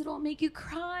dance, it'll make you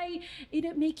cry,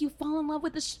 it'll make you fall in love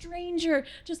with a stranger,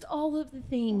 just all of the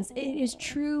things. It is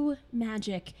true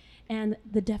magic and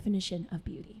the definition of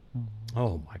beauty.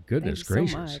 Oh my goodness Thank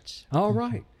you gracious. so much. All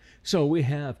right. So we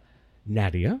have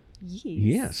Nadia.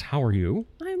 Yes. How are you?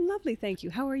 I'm lovely, thank you.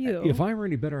 How are you? If I were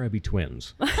any better, I'd be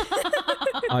twins.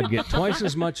 I'd get twice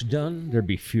as much done. There'd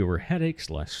be fewer headaches,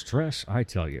 less stress. I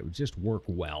tell you, it would just work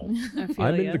well.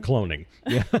 I'm into cloning.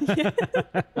 Yeah.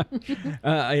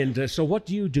 So what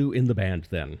do you do in the band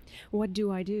then? What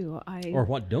do I do? Or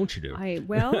what don't you do?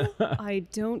 I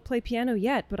don't play piano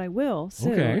yet, but I will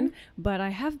soon. Okay. But I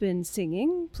have been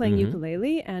singing, playing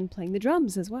ukulele, and playing the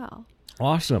drums as well.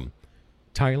 Awesome.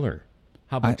 Tyler,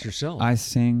 how about yourself? I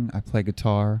sing, I play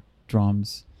guitar,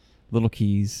 drums, little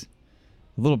keys,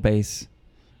 a little bass,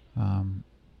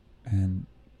 and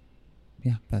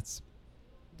yeah,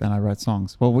 then I write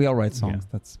songs. Well, we all write songs.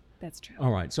 Yeah. That's true.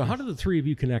 All right. So how did the 3 of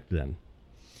you connect then?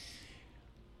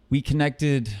 We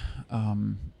connected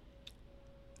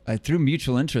through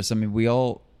mutual interest. I mean, we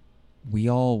all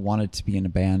wanted to be in a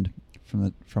band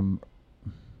from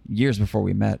years before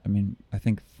we met. I mean, I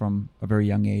think from a very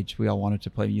young age, we all wanted to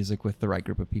play music with the right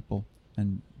group of people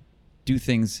and do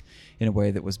things in a way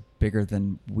that was bigger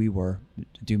than we were,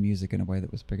 to do music in a way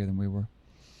that was bigger than we were.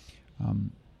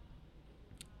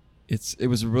 It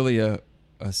was really a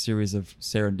series of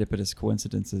serendipitous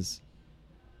coincidences,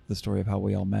 the story of how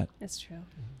we all met. That's true.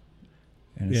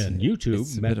 And you two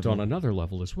met on another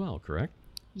level as well, correct?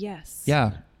 Yes.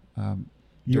 Yeah.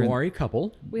 You are a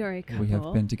couple. We are a couple. We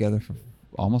have been together for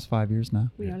almost 5 years now.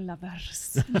 We are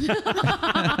lovers.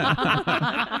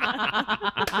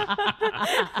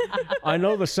 I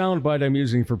know the soundbite I'm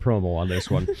using for promo on this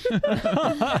one.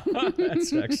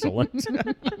 That's excellent.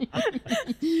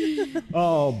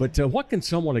 Oh, but what can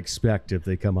someone expect if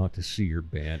they come out to see your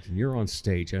band and you're on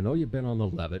stage? I know you've been on the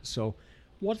Levitt, so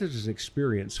what is an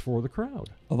experience for the crowd?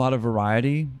 A lot of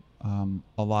variety,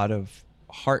 a lot of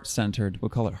heart-centered, we'll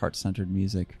call it heart-centered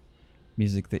music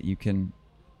that you can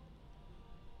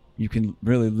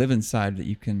really live inside, that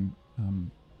you can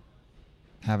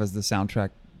have as the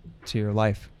soundtrack to your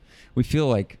life. We feel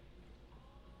like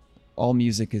all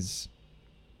music is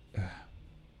what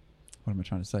am I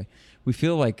trying to say? We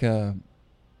feel like the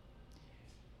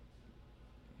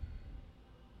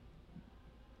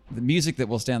music that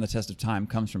will stand the test of time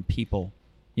comes from people.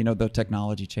 You know, though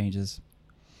technology changes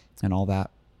and all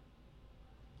that,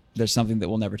 there's something that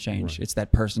will never change. Right. It's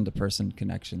that person-to-person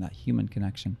connection, that human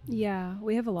connection. Yeah,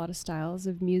 we have a lot of styles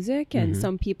of music, and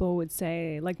some people would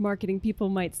say, like marketing people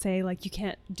might say, like, you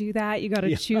can't do that. You got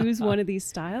to choose one of these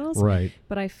styles. Right.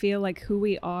 But I feel like who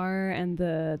we are and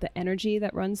the energy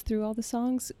that runs through all the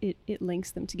songs, it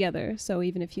links them together. So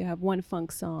even if you have one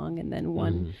funk song and then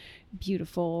one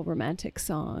beautiful romantic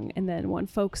song and then one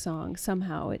folk song,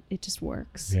 somehow it just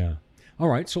works. Yeah. All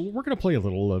right, so we're going to play a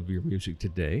little of your music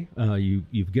today.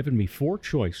 You've given me 4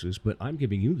 choices, but I'm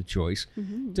giving you the choice.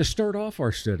 To start off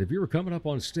our set, if you were coming up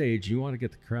on stage, you want to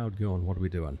get the crowd going, what are we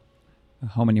doing?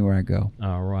 Home Anywhere I Go.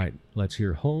 All right, let's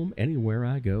hear Home Anywhere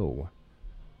I Go.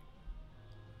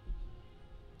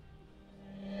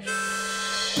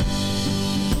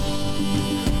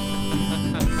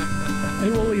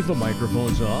 And we'll leave the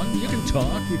microphones on. You can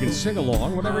talk, you can sing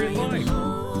along, whatever you like.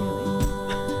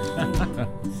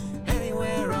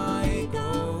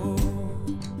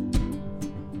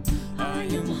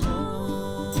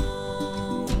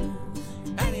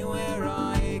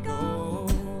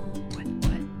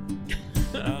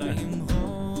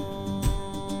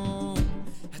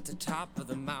 Top of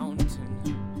the mountain.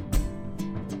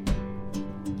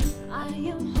 I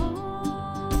am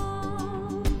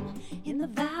home in the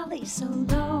valley so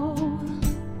low.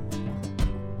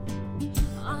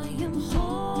 I am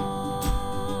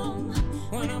home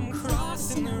when I'm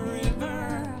crossing the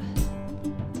river.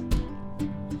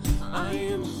 I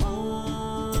am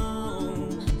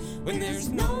home when there's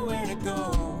nowhere to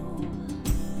go.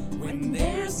 When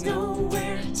there's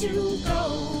nowhere to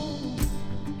go.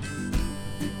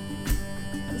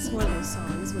 This is one of those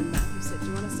songs when Matthew said, do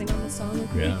you want to sing on the song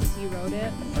with me? Because you wrote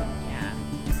it. Yeah.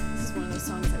 This is one of those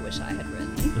songs I wish I had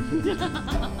written.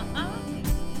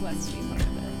 Blessed to be part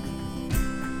of it.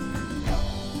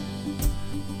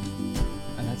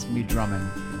 me drumming.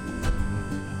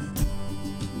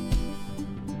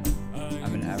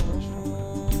 I'm an average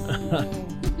drummer.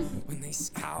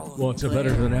 Well, it's a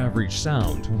better than average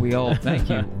sound. We all, thank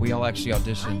you. We all actually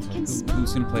auditioned. Like,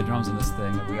 who's gonna play drums on this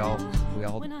thing? And we all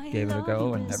gave it a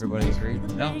go, and everybody agreed.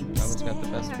 No, I always got the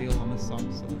best feel on this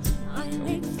song. So.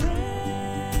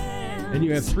 And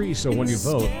you have 3, so when you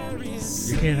vote,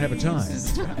 you can't have a tie.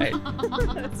 That's right.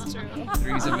 That's true.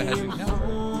 3's a magic number.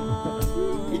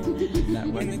 That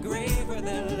In the grave where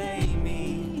they'll lay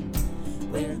me,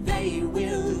 where they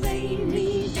will lay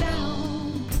me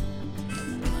down.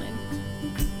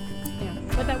 Yeah,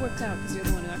 but that worked out because you're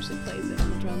the one who actually plays it on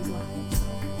the drums live.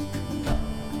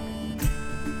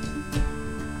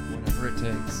 Whatever it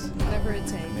takes. Whatever it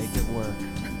takes. Make it work.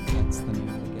 That's the name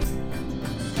of the game.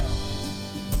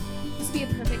 This would be a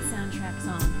perfect soundtrack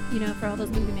song, you know, for all those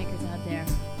movie makers out there.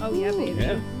 Oh, yeah, baby.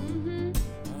 Yeah.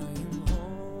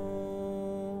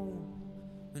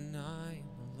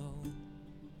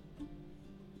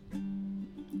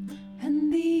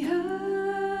 And the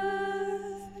earth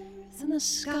and the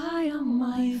sky are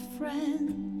my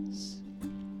friends,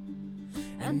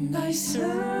 And I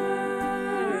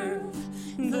serve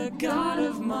the God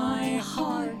of my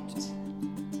heart.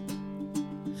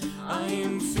 I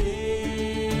am filled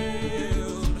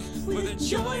with a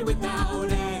joy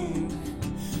without end,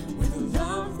 with a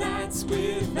love that's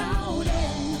without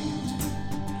end.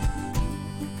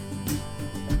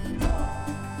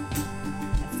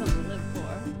 That's something to live for.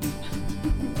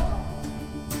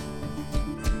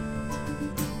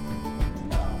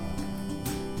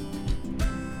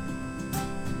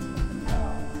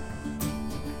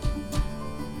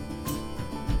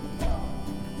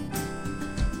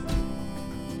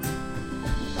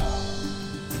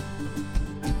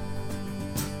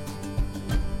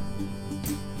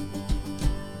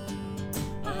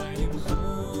 I am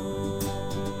home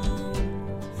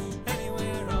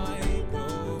anywhere I go.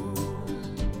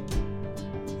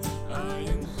 I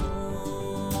am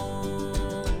home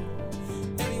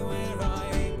anywhere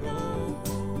I go.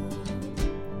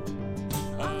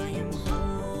 I am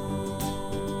home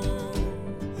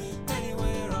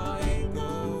anywhere I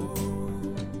go.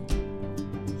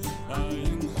 I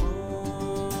am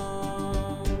home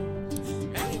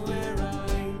anywhere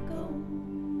I go.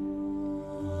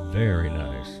 Very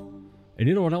nice. And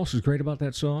you know what else is great about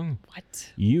that song?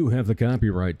 What? You have the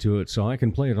copyright to it, so I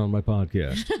can play it on my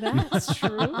podcast. That's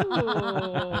true.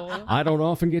 I don't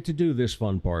often get to do this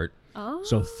fun part.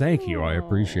 So thank you. I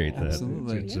appreciate that.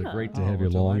 Absolutely. It's Yeah. great to have you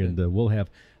we're along, delighted. and we'll have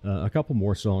a couple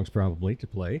more songs probably to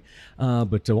play.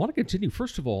 But I want to continue.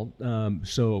 First of all,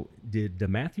 so did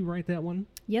Matthew write that one?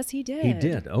 Yes, he did. He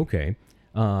did. Okay.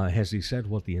 Has he said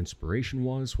what the inspiration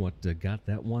was? What got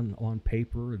that one on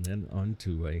paper and then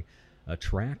onto a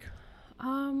track?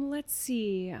 Let's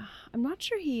see. I'm not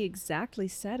sure he exactly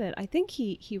said it. I think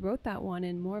he wrote that one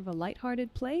in more of a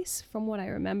lighthearted place, from what I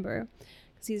remember,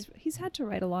 because he's had to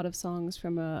write a lot of songs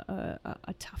from a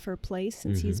tougher place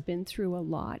since he's been through a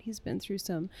lot. He's been through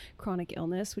some chronic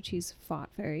illness, which he's fought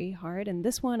very hard. And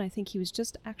this one, I think he was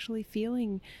just actually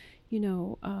feeling,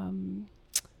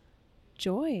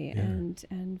 joy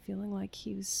and feeling like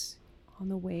he was on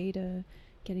the way to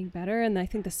getting better. And I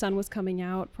think the sun was coming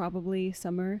out, probably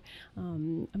summer.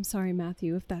 I'm sorry,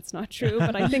 Matthew, if that's not true,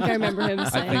 but I think I remember him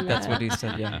saying I think that's that. what he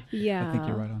said, yeah. Yeah. I think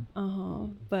you're right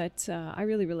on. But I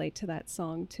really relate to that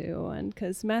song too. And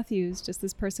because Matthew's just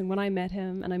this person, when I met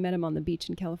him, and I met him on the beach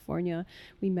in California,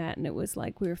 we met and it was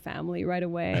like we were family right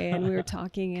away. And we were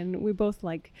talking, and we both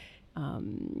like,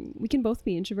 we can both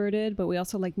be introverted, but we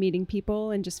also like meeting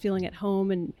people and just feeling at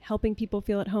home and helping people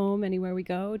feel at home anywhere we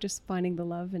go, just finding the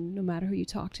love, and no matter who you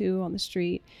talk to on the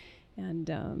street.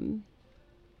 And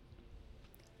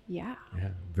yeah.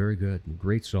 Yeah, very good.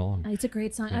 Great song. It's a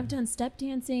great song. I've done step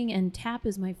dancing, and tap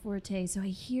is my forte. So I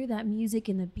hear that music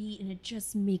and the beat, and it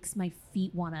just makes my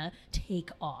feet want to take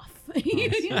off.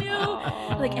 You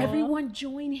know? Like everyone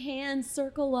join hands,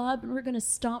 circle up, and we're going to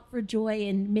stomp for joy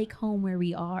and make home where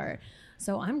we are.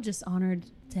 So I'm just honored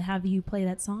to have you play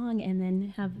that song and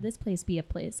then have this place be a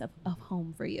place of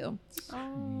home for you.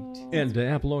 And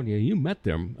Apollonia, you met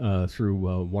them through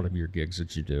one of your gigs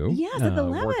that you do. Yes, at the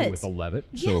Working Levitt. with the Levitt,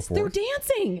 so Yes, they're forth.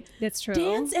 dancing. That's true.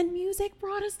 Dance and music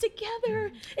brought us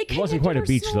together. It wasn't quite a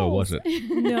beach, though, was it?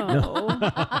 No,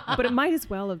 but it might as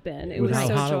well have been. It With was how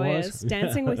so hot it was? joyous.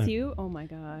 Dancing with you, oh my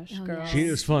gosh, Oh, girl. yeah. She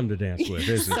is fun to dance with,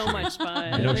 isn't So she? much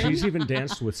fun. You know, she's even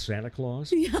danced with Santa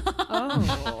Claus.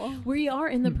 Oh, We are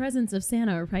in the presence of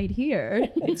Santa right here.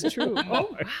 it's true.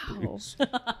 Oh,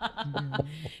 wow.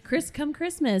 Chris, come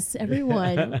Christmas,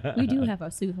 everyone. We do have a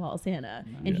Sioux Falls Santa,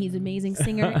 and he's an amazing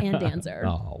singer and dancer.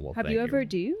 Oh, well, Have thank you ever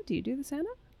do you do the Santa?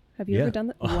 Have you ever done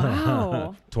that?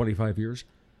 Wow. 25 years.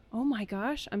 Oh my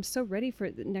gosh, I'm so ready. 25 years. Oh my gosh,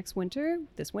 I'm so ready for the next winter.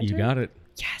 This winter. You got it.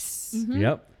 Yes.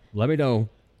 Yep. Let me know.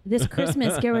 This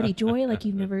Christmas, get ready, joy like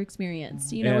you've never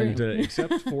experienced. You know, And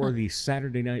except for the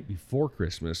Saturday night before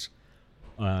Christmas,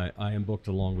 I am booked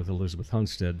along with Elizabeth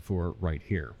Hunstead for Right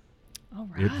Here. All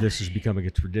right. This is becoming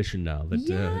a tradition now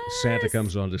that Santa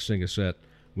comes on to sing a set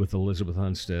with Elizabeth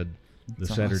Hunstead the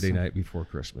That's Saturday awesome. night before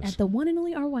Christmas. at the one and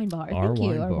only Our Wine Bar. Our Thank you,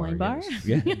 Wine Our Bar, Wine Bar. Yes.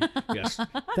 Yeah. Yes.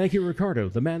 Thank you, Ricardo,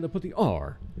 the man that put the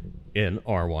R in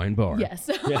Our Wine Bar. Yes.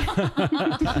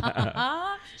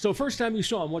 So first time you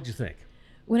saw him, what'd you think?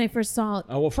 When I first saw,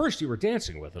 Well, first you were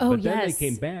dancing with them, oh but then yes, they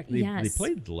came back. They yes.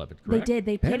 played at the Levitt, They correct? did.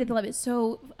 They played Yeah. at the Levitt.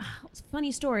 So,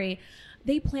 funny story.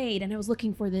 They played, and I was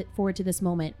looking forward to this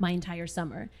moment my entire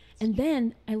summer. And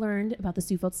then I learned about the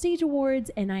Sioux Falls Stage Awards,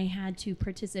 and I had to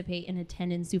participate and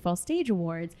attend in Sioux Falls Stage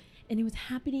Awards. And it was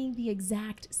happening the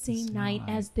exact same night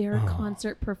as their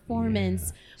concert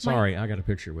performance. Sorry, I got a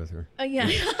picture with her. Yeah.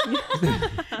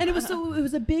 And it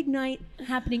was a big night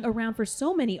happening around for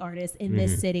so many artists in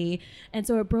this city. And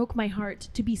so it broke my heart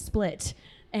to be split.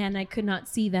 And I could not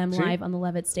see them See? live on the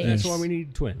Levitt stage. That's why we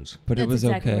need twins. But it That's was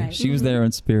exactly okay. right. She was there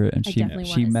in spirit, and I she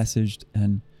definitely was. messaged,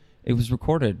 and it was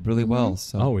recorded really well.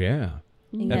 So Oh yeah.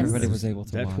 everybody was able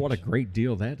to That's watch. what a great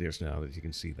deal that is now that you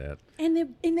can see that. And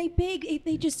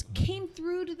they just came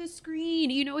through to the screen,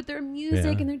 you know, with their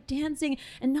music Yeah. and their dancing.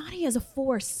 And Nadia is a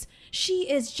force. She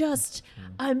is just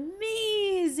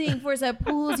amazing force that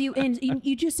pulls you in.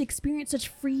 You just experience such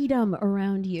freedom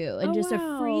around you and just a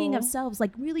freeing of selves.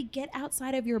 Like really get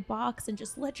outside of your box and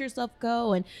just let yourself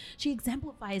go. And she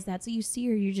exemplifies that. So you see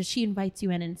her, she invites you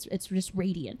in, and it's just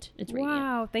radiant. It's radiant.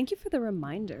 Wow, thank you for the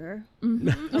reminder Mhm.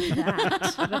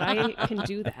 of that I can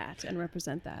do that and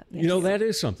represent that. You know, that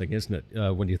is something, isn't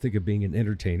it? When you think of being an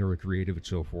entertainer, a creative, and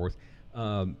so forth,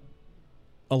 a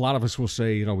lot of us will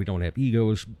say, you know, we don't have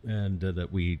egos and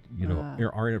that we, you know,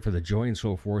 are in it for the joy and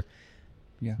so forth.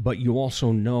 Yeah. But you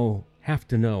also have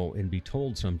to know and be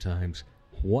told sometimes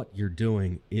what you're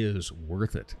doing is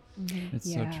worth it.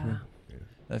 It's so true.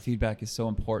 That feedback is so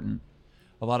important.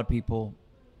 A lot of people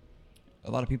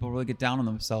really get down on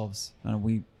themselves, and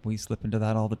we slip into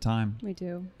that all the time. We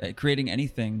do. Creating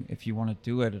anything, if you want to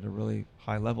do it at a really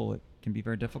high level, it can be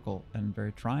very difficult and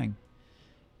very trying.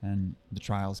 And the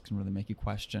trials can really make you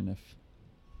question if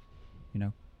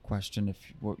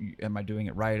am I doing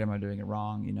it right? Am I doing it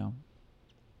wrong? You know,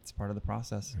 it's part of the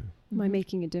process. Am I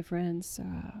making a difference?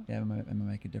 Am I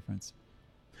making a difference?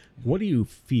 What do you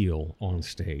feel on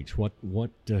stage?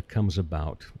 What comes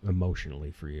about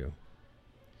emotionally for you?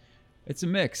 It's a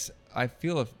mix. I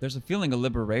feel there's a feeling of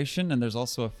liberation, and there's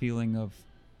also a feeling of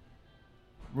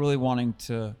really wanting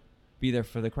to be there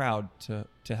for the crowd to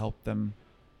help them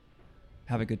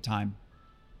have a good time,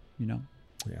 you know?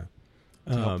 Yeah.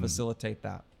 To help facilitate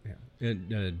that. Yeah. And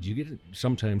do you get it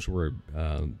sometimes where,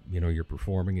 you're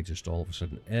performing and just all of a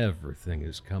sudden everything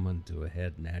is coming to a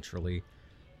head naturally,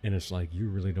 and it's like you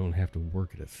really don't have to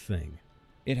work at a thing?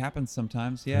 It happens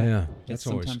sometimes, yeah. Yeah, that's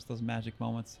always... Sometimes those magic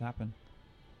moments happen.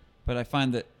 But I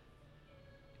find that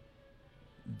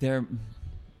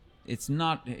it's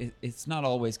not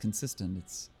always consistent.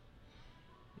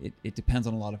 It depends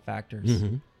on a lot of factors.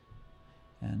 Mm-hmm.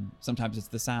 And sometimes it's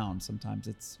the sound, sometimes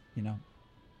it's, you know,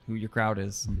 who your crowd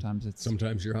is,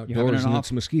 sometimes you're having outdoors an and off-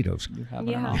 it's mosquitoes. You're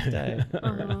having an off day.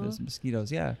 There's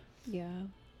mosquitoes, yeah. Yeah.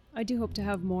 I do hope to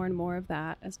have more and more of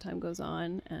that as time goes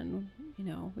on, and, you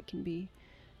know, we can be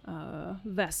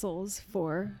vessels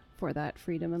for that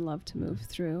freedom and love to move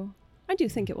through. I do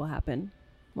think it will happen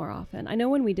more often. I know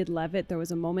when we did Levitt, there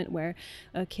was a moment where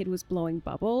a kid was blowing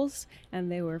bubbles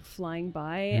and they were flying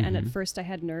by, and at first I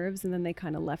had nerves, and then they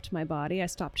kind of left my body. I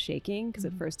stopped shaking because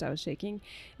at first I was shaking,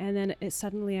 and then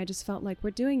suddenly I just felt like we're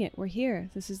doing it. We're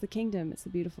here. This is the kingdom. It's the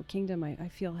beautiful kingdom. I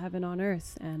feel heaven on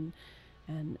earth, and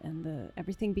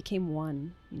everything became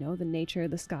one. You know, the nature,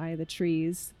 the sky, the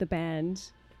trees, the band,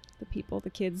 the people, the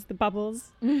kids, the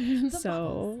bubbles.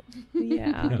 So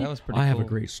yeah, that was pretty I have a cool.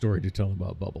 great story to tell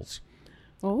about bubbles.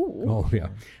 Oh yeah.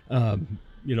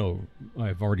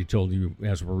 I've already told you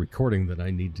as we're recording that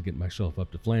I need to get myself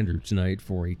up to Flanders tonight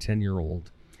for a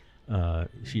 10-year-old.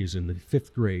 She is in the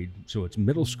 5th grade, so it's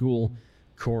middle school,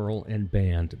 choral, and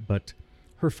band. But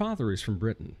her father is from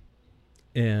Britain.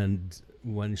 And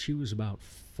when she was about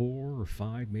 4 or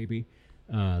 5, maybe,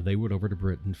 they went over to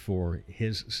Britain for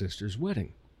his sister's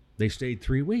wedding. They stayed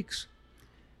 3 weeks.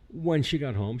 When she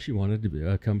got home, she wanted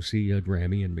to come see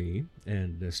Grammy and me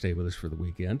and stay with us for the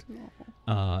weekend.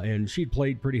 And she'd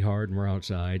played pretty hard, and we're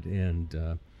outside.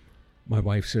 And my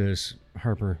wife says,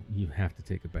 "Harper, you have to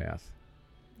take a bath."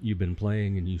 you've been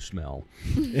playing and you smell.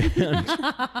 And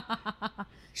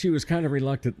she was kind of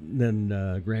reluctant. Then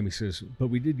Grammy says, but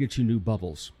we did get you new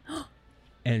bubbles.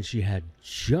 And she had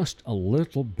just a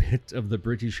little bit of the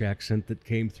British accent that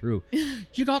came through.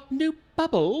 You got new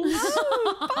bubbles?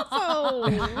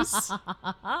 Bubbles.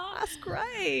 That's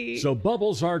great. So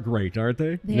bubbles are great, aren't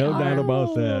they? No doubt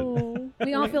about that.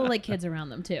 We all feel like kids around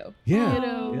them too. Yeah, You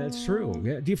know? yeah, that's true.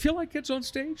 Yeah. Do you feel like kids on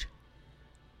stage?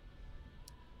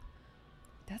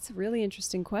 That's a really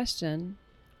interesting question.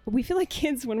 We feel like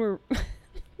kids when we're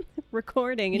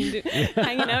recording and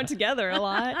hanging out together a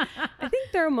lot. I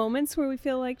think there are moments where we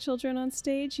feel like children on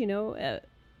stage, you know,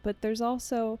 but there's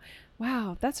also,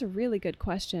 wow, that's a really good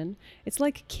question. It's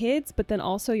like kids, but then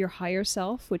also your higher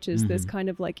self, which is this kind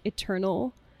of like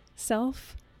eternal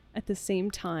self at the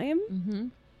same time. Mm-hmm.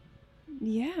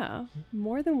 Yeah,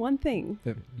 more than one thing.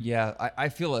 I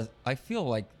feel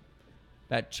like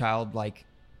that childlike.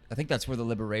 I think that's where the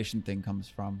liberation thing comes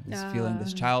from. Is feeling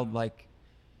this childlike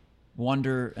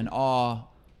wonder and awe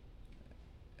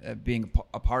at being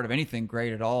a part of anything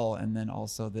great at all, and then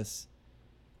also this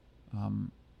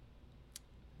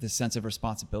this sense of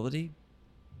responsibility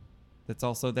that's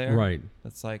also there. Right.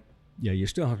 That's like, yeah, you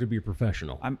still have to be a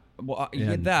professional. You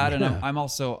get that, and I'm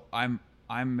also I'm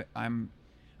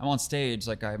on stage,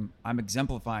 like I'm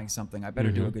exemplifying something. I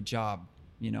better do a good job.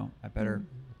 You know, I better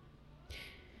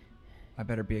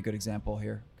be a good example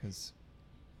here, because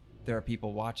there are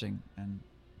people watching and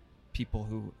people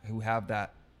who have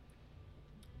that.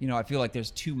 You know, I feel like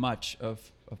there's too much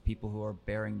of people who are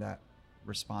bearing that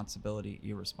responsibility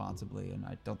irresponsibly, and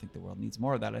I don't think the world needs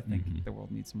more of that. I think the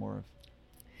world needs more of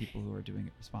people who are doing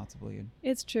it responsibly. And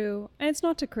it's true, and it's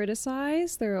not to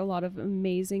criticize. There are a lot of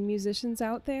amazing musicians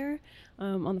out there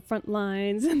on the front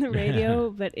lines and the radio,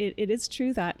 but it is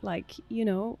true that, like, you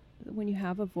know, when you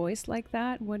have a voice like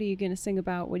that, what are you going to sing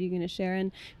about? What are you going to share?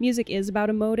 And music is about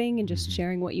emoting and just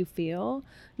sharing what you feel.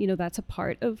 You know, that's a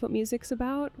part of what music's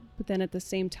about. But then at the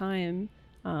same time,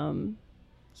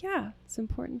 it's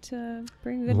important to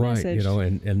bring a good message. Right, you know,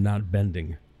 and not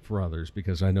bending for others,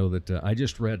 because I know that I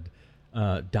just read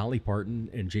Dolly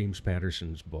Parton and James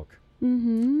Patterson's book,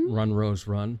 Run, Rose,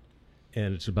 Run.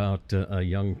 And it's about a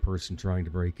young person trying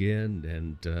to break in,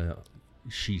 and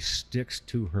she sticks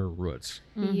to her roots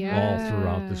all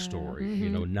throughout the story. You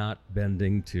know, not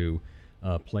bending to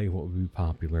play what would be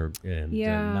popular, and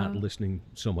not listening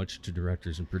so much to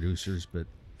directors and producers, but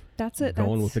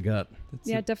going with the gut.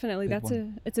 Definitely.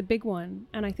 It's a big one,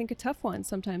 and I think a tough one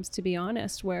sometimes, to be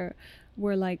honest, where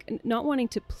we're like not wanting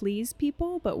to please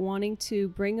people, but wanting to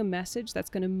bring a message that's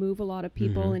going to move a lot of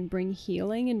people and bring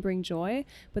healing and bring joy,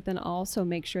 but then also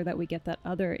make sure that we get that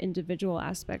other individual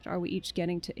aspect. Are we each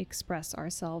getting to express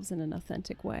ourselves in an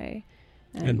authentic way?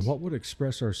 And what would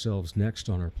express ourselves next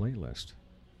on our playlist?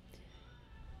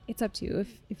 It's up to you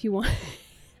if you want.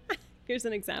 Here's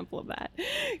an example of that.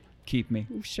 Keep Me.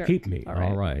 Sure. Keep Me.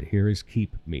 All right. Here is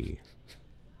Keep Me.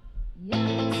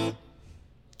 Yes.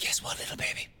 Guess what, little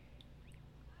baby?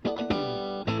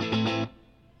 Come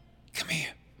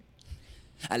here.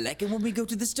 I like it when we go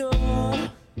to the store.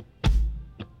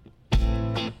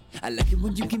 I like it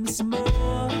when you give me some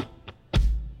more.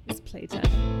 It's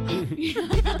playtime.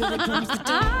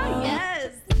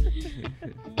 Yes.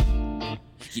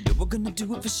 You know we're gonna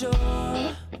do it for sure.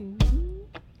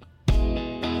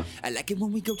 I like it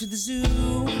when we go to the zoo.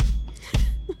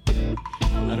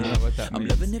 I don't know what that means. I'm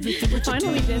loving everything. We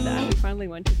finally did that. We finally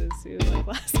went to the zoo like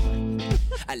last month.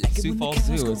 I like Sioux Falls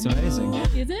Zoo. It's amazing.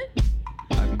 Is it?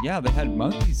 Yeah, they had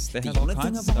monkeys. They had all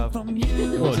kinds of stuff.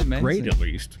 Well, it's great, at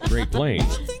least. Great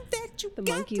Plains. The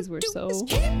monkeys were so.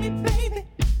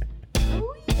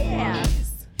 Oh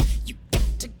yes. You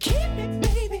got to keep me,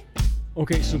 baby.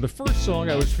 Okay, so the first song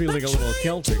I was feeling a little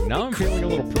Celtic. Now I'm feeling a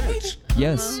little Prince.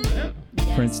 Yes,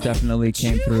 Prince definitely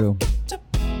came through.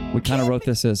 We kind of wrote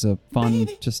this as a fun,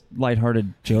 just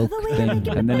lighthearted joke thing,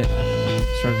 and then it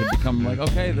started to become like,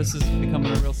 okay, this is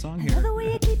becoming a real song here.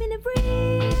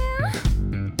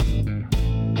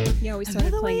 Yeah, we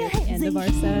started playing at the end of our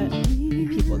set, and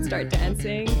people would start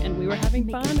dancing, and we were having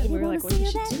fun, and we were like, well, we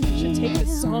should take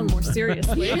this song more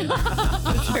seriously. It's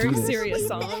a very serious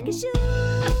song.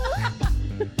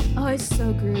 Oh, it's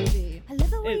so groovy.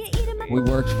 We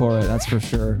worked for it, that's for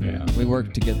sure. Yeah. We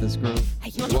worked to get this groove.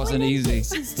 It wasn't easy.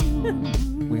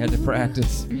 We had to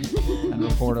practice and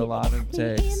record a lot of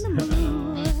takes. The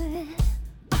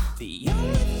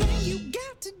only thing you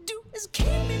got to do is keep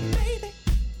me, baby.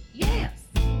 Yes.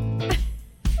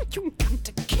 You got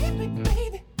to keep me,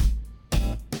 baby.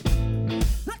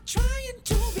 Not trying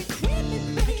to be creepy,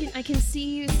 baby. I can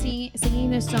see you singing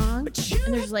this song,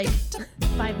 and there's like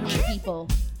 500 people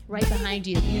right behind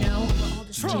you. You know, we're all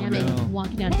just jamming,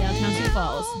 walking down downtown Sioux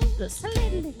Falls.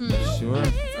 Sure.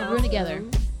 Everyone together.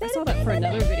 I saw that for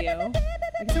another video.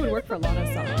 I guess it would work for a lot of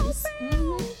songs.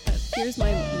 Here's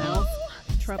my mouth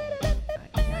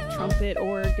trumpet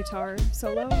or guitar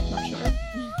solo. Not sure.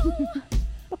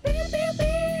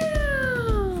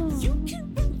 You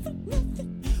can run for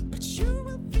nothing, but you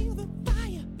will feel the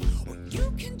fire. Or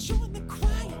you can join the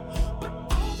choir, but all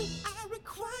that I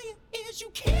require is you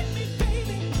keep me,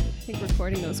 baby. I think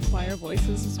recording those choir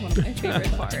voices is one of my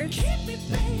favorite parts.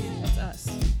 That's us.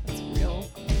 That's real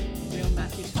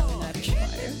Matthew Tyler Abbey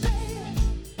choir.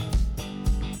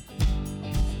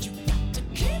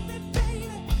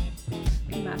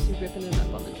 Matthew ripping it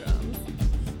up on the drums.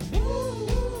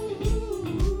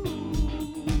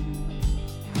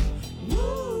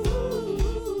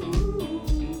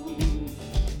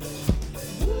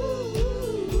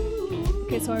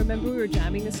 Okay, so I remember we were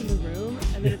jamming this in the room,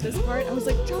 and then at this part, I was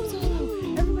like, drop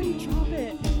solo, everybody drop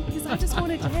it, because I just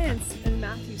want to dance. And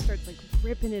Matthew starts like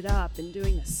ripping it up and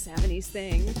doing the 70s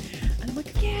thing, and I'm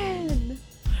like, again,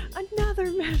 another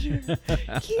measure,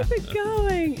 keep it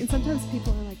going. And sometimes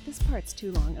people are like, this part's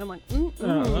too long, and I'm like,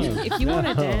 if you want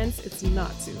to dance, it's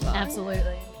not too long.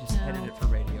 Absolutely. Just edit it for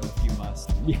radio if you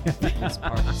must. Yeah. This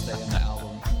part will stay on the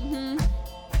album.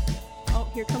 Oh,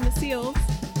 here come the seals.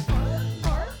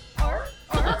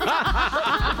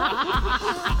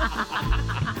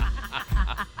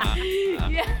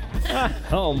 Yeah.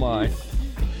 Oh my.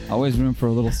 Always room for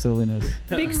a little silliness.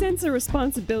 Big sense of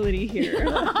responsibility here.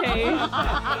 Okay.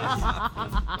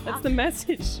 That's the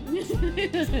message.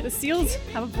 The seals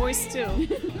have a voice too.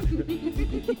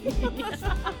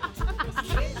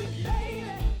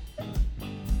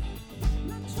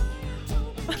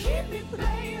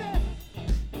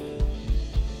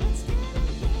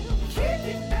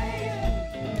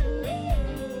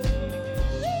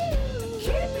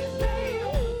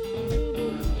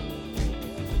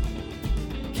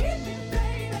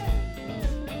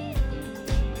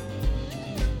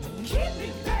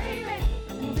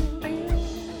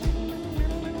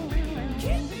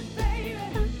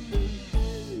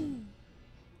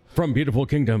 From Beautiful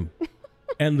Kingdom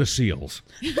and the Seals.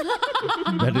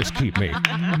 That is Keep Me.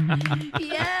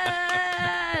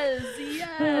 Yes,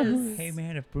 yes. Hey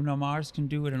man, if Bruno Mars can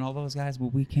do it and all those guys, well,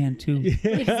 we can too.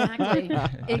 Exactly,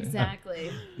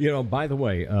 exactly. You know, by the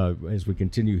way, as we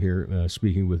continue here,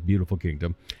 speaking with Beautiful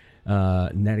Kingdom,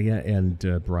 Nadia and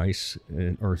Bryce,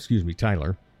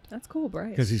 Tyler. That's cool,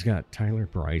 Bryce. Because he's got Tyler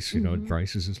Bryce. You know,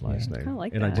 Bryce is his last name. Kinda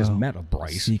like and that. I just met a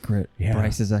Bryce. Secret. Yeah.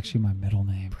 Bryce is actually my middle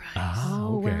name.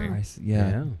 Oh, okay. wow. Bryce,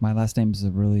 yeah. My last name is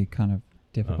really kind of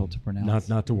difficult to pronounce.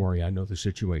 Not to worry, I know the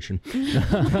situation.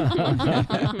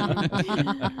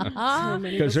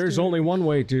 Because there's only one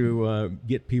way to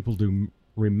get people to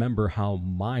remember how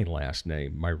my real last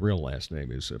name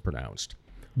is pronounced.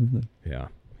 Really? Yeah.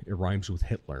 It rhymes with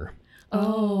Hitler.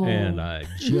 Oh. And I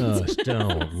just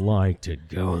don't like to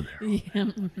go there. Yeah.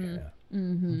 Mm-hmm. Yeah.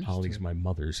 Mm-hmm. Holly's my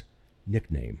mother's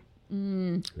nickname.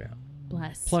 Yeah.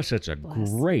 Bless. Plus, it's a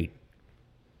great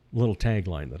little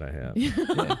tagline that I have.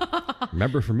 Yeah.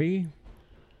 Remember, for me,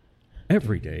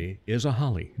 every day is a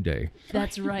Holly day.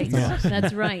 That's right.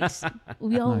 That's right.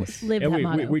 We all live And that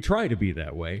motto. we try to be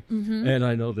that way. Mm-hmm. And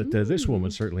I know that this woman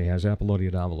certainly has.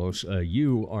 Apollonia Davalos,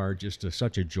 you are just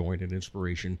such a joy and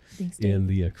inspiration in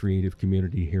the creative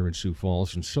community here in Sioux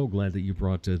Falls. And so glad that you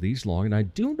brought these along. And I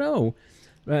do know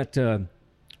that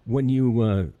when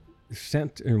you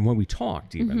sent, and when we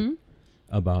talked even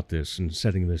about this and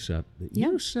setting this up,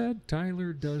 you said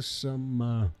Tyler does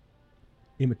some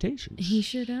imitations. He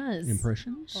sure does.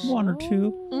 Impressions? One or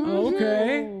two.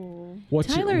 Okay.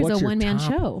 Tyler is a your one-man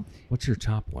top- show. What's your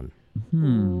top one?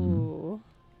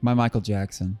 My Michael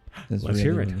Jackson. Is Let's really,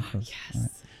 hear it. really close. Yes. All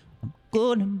right. I'm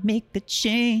gonna make a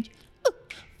change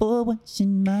for once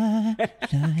in my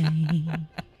life.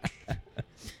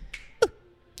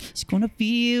 It's gonna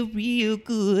feel real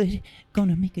good.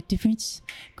 Gonna make a difference.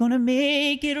 Gonna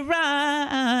make it right.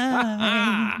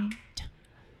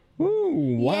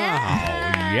 Ooh, wow.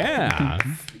 Yeah.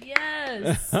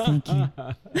 Yes. Thank you.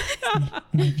 I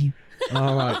love you.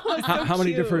 All right. How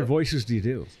many different voices do you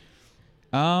do?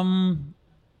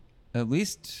 At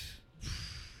least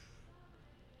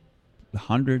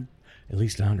 100. At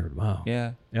least 100. Wow.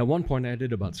 Yeah. At one point, I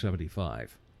did about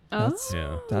 75. That's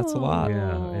Yeah. that's a lot.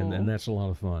 Yeah, and that's a lot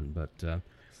of fun. But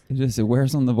It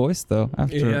wears on the voice though.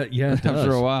 After it does.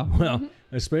 after a while. Well,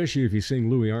 especially if you sing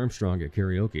Louis Armstrong at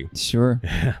karaoke. Sure.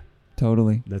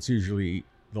 Totally. That's usually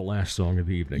the last song of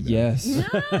the evening. then. Yes.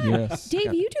 Yes.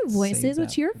 Dave, you do voices.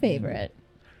 What's your favorite?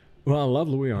 Well, I love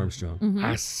Louis Armstrong. Mhm.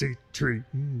 I see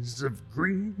trees of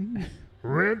green,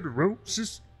 red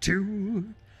roses to.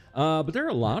 But there are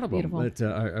a lot of Beautiful. them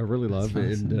that I really love.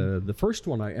 And the first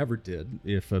one I ever did,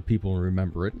 if people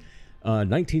remember it,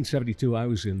 1972, I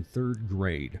was in 3rd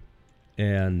grade,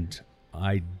 and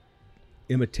I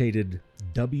imitated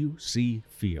W.C.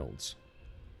 Fields.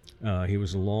 He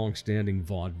was a long-standing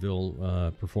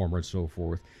vaudeville performer and so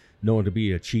forth, known to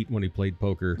be a cheat when he played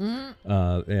poker,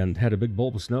 and had a big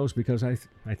bulbous nose because I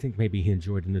think maybe he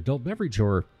enjoyed an adult beverage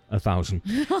or 1,000.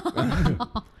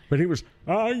 But he was,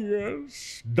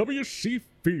 yes, W.C.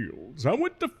 Fields. I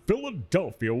went to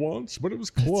Philadelphia once, but it was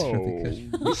closed.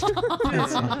 That's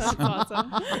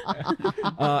awesome.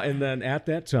 And then at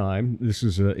that time, this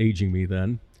is aging me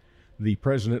then, the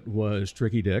president was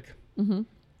Tricky Dick. Mm-hmm.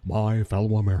 My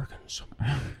fellow Americans,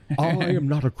 I am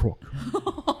not a crook.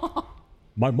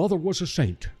 My mother was a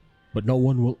saint, but no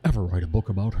one will ever write a book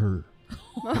about her.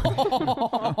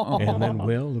 And then,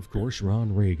 well, of course,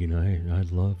 Ron Reagan. I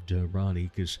loved Ronnie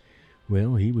because,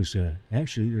 well, he was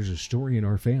actually, there's a story in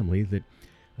our family that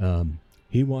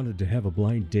he wanted to have a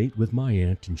blind date with my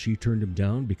aunt, and she turned him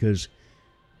down because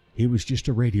he was just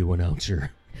a radio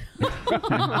announcer.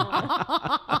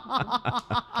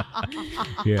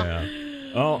 Yeah.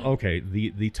 Oh, okay.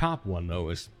 The top one, though,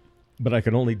 is, but I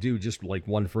can only do just like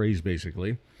one phrase,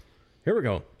 basically. Here we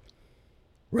go.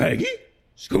 Raggy,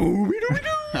 Scooby-Dooby-Doo.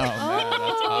 Oh, man,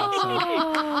 that's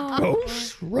awesome.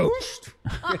 Ghost roast.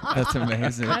 That's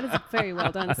amazing. That is very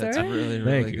well done, sir. That's really, Thank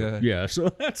really you. good. Yeah, so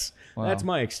that's Wow.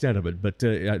 my extent of it. But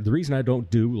the reason I don't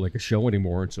do like a show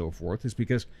anymore and so forth is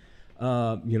because,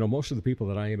 most of the people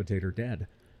that I imitate are dead.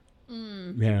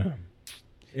 Yeah.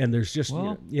 And there's just,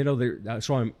 Well-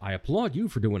 so I applaud you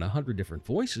for doing 100 different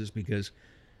voices because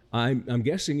I'm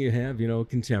guessing you have,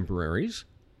 contemporaries.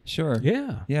 Sure.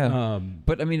 Yeah. Yeah.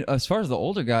 But I mean, as far as the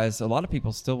older guys, a lot of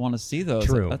people still want to see those.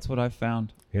 True. That's what I've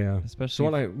found. Yeah. Especially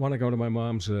So when I go to my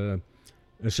mom's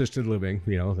assisted living,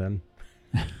 then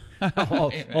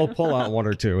I'll pull out one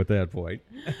or two at that point.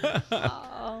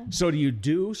 So do you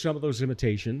do some of those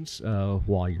imitations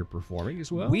while you're performing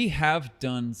as well? We have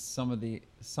done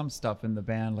some stuff in the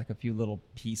band, like a few little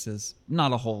pieces,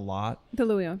 not a whole lot. The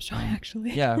Louis Armstrong,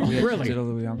 actually. Yeah, we actually Really? did a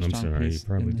Louis Armstrong I'm sorry, you piece.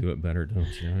 probably do it better,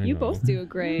 don't you? I You know. both do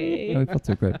great. Yeah, we both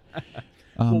do great.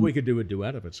 Well, we could do a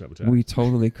duet of it sometime. We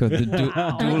totally could. The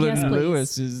Yes, Doolin please.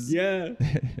 Lewis is. Yeah.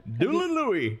 Doolin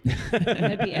Louie.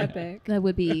 That'd be epic. That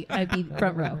would be, I'd be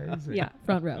front row. Yeah.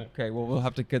 Front row. Okay, well, we'll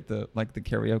have to get the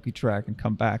karaoke track and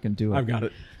come back and do it. I've got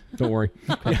it. Don't worry.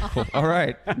 Okay, cool. All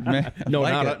right. Man, I No,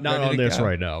 like not, it. not Ready on to this go.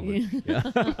 right now. But,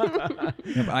 Yeah,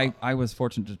 but I was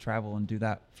fortunate to travel and do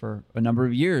that for a number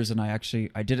of years, and I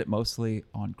did it mostly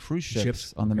on cruise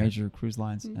ships on the okay. major cruise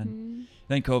lines, and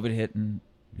then COVID hit and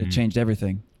it changed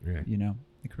everything. Right.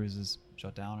 The cruises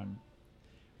shut down,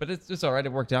 but it's all right.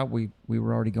 It worked out. We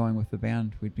were already going with the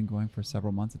band. We'd been going for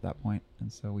several months at that point,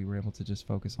 and so we were able to just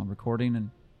focus on recording and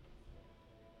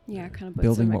Yeah, kind of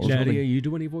Building what we're Nadia, building. you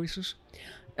do any voices?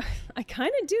 I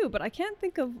kind of do, but I can't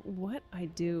think of what I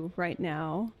do right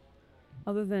now,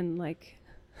 other than like,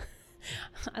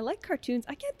 I like cartoons.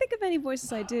 I can't think of any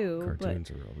voices I do. Cartoons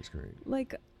are always great. But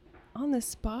like, on the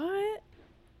spot,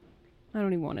 I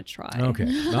don't even want to try. Okay.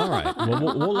 All right.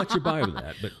 Well, we'll let you buy with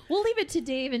that. But We'll leave it to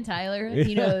Dave and Tyler,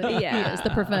 yes,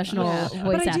 the professional voice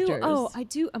But I do. actors. Oh, I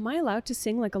do. Am I allowed to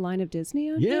sing like a line of Disney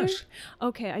on here? Yes.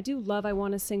 Okay, I do love. I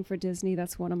want to sing for Disney.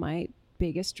 That's one of my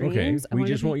biggest dreams. okay, I we wanna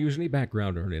just be- won't use any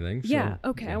background or anything. So Yeah,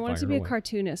 okay. I wanted to fire be a away.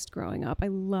 cartoonist growing up. I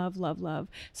love, love, love.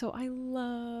 So I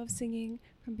love singing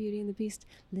from Beauty and the Beast.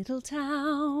 Little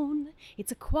town,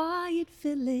 it's a quiet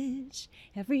village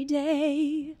every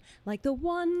day, like the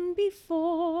one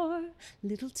before.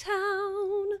 Little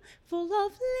town full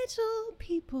of little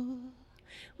people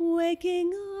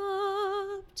waking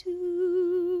up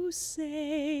to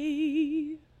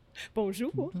say bonjour,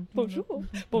 bonjour,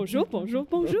 bonjour, bonjour,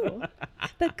 bonjour.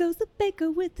 There goes the baker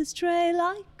with his tray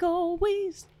like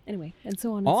always. Anyway, and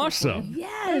so on and so Awesome. forth.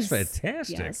 Yes. That's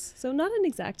fantastic. Yes. So not an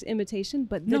exact imitation,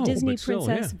 but the No, Disney but still,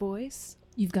 princess yeah. voice.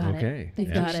 You've got Okay, it.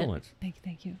 You've got excellent.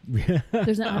 Thank you.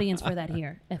 There's an audience for that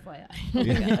here, FYI.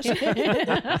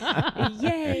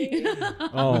 Yay.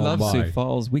 Oh, we love my. Sioux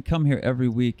Falls. We come here every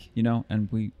week, and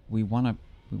we want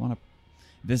to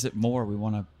visit more. We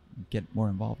want to get more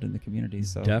involved in the community.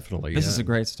 So Definitely, this yeah. is a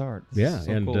great start. This Yeah, is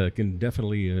so and cool. can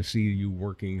definitely see you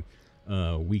working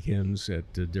weekends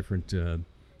at different,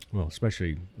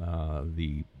 especially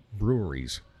the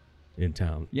breweries in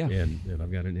town. Yeah. And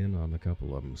I've got an in on a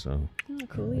couple of them. So Oh,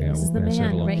 cool. Yeah, This is the we'll pass that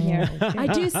man along. right here. I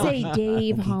do say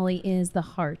Dave Holly is the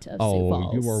heart of Sioux Oh,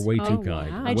 Falls. you are way too Oh,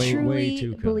 kind. wow. I way, truly way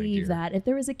too kind, believe dear. that if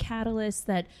there was a catalyst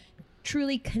that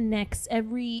truly connects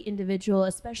every individual,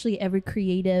 especially every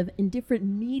creative in different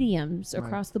mediums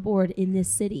across the board in this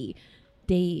city.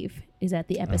 Dave is at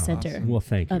the epicenter Awesome. Well,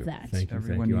 thank you. of that. Thank you.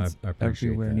 Everyone Thank you. needs, I appreciate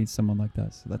everywhere that. needs someone like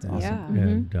that. So that's awesome. Yeah.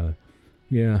 And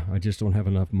yeah, I just don't have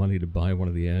enough money to buy one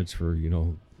of the ads for,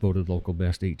 voted local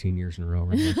best 18 years in a row.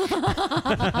 Right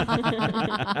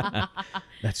now.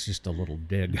 That's just a little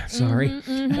dig. Sorry.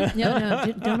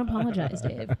 No, don't apologize,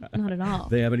 Dave. Not at all.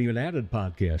 They haven't even added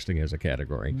podcasting as a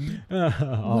category.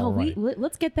 Well,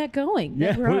 let's get that going.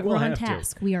 Yeah, we're we'll on have to.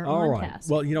 task. We are All on right.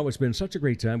 task. Well, it's been such a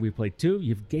great time. We played 2.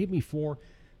 You've gave me 4,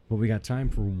 but we got time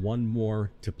for one more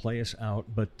to play us out.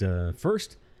 But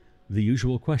first, the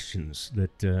usual questions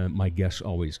that my guests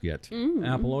always get.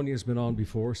 Apollonia's been on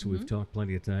before, so we've talked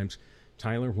plenty of times.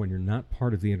 Tyler, when you're not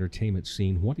part of the entertainment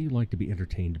scene, what do you like to be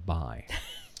entertained by?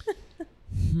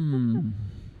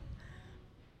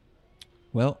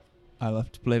 Well, I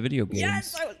love to play video games.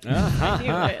 Yes,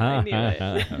 I knew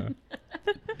it.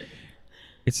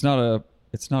 It's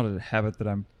not a habit that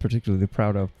I'm particularly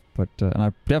proud of, but and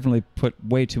I definitely put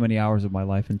way too many hours of my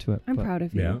life into it. I'm but proud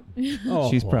of you. Yeah.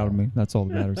 She's proud of me. That's all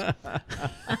that matters.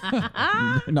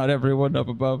 Not everyone up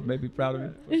above may be proud of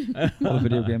me. All the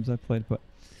video games I played, but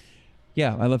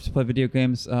yeah, I love to play video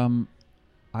games.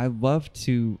 I love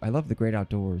the great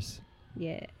outdoors.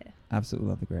 Yeah. Absolutely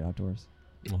love the great outdoors.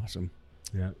 Awesome.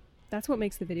 Yeah. That's what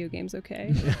makes the video games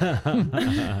okay.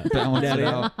 Balance it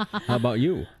out. How about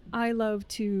you? I love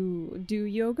to do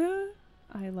yoga.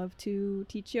 I love to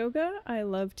teach yoga.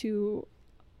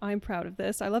 I'm proud of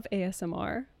this. I love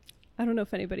ASMR. I don't know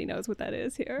if anybody knows what that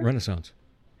is here. Renaissance.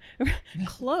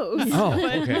 Close. Oh,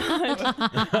 but okay.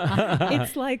 not.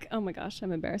 It's like, oh my gosh,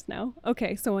 I'm embarrassed now.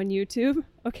 Okay, so on YouTube,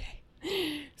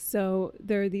 so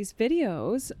there are these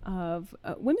videos of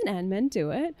women and men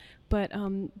do it, but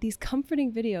these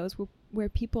comforting videos where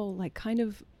people like kind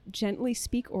of gently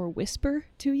speak or whisper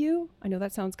to you. I know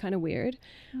that sounds kind of weird,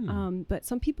 but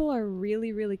some people are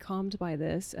really, really calmed by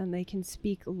this, and they can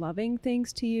speak loving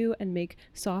things to you and make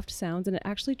soft sounds, and it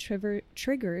actually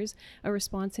triggers a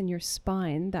response in your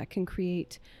spine that can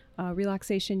create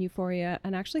relaxation, euphoria,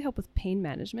 and actually help with pain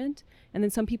management. And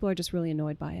then some people are just really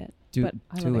annoyed by it. But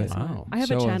I love it. ASMR. Wow. I have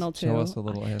a channel too. Show us a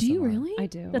little ASMR. Do you really? I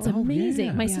do. That's Oh, amazing.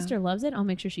 yeah. My Yeah. sister loves it. I'll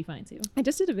make sure she finds you. I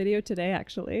just did a video today,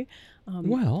 actually.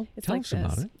 Well, it's tell like us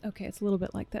about this. it. Okay, it's a little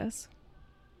bit like this.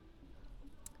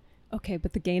 Okay,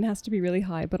 but the gain has to be really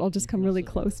high, but I'll just come really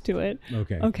close to it.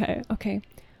 Okay. Okay.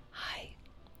 Hi.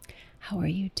 How are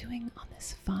you doing on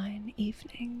this fine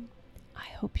evening? I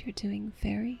hope you're doing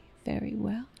very, very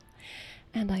well.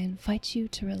 And I invite you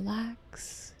to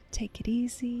relax, take it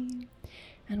easy,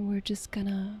 and we're just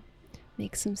gonna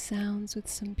make some sounds with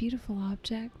some beautiful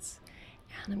objects,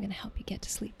 and I'm gonna help you get to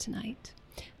sleep tonight.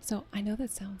 So I know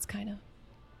that sounds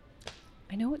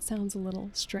I know it sounds a little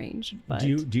strange, but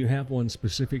Do you have one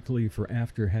specifically for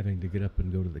after having to get up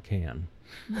and go to the can?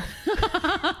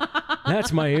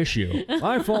 That's my issue.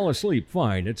 I fall asleep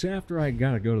fine. It's after I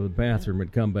gotta go to the bathroom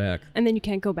and come back. and then you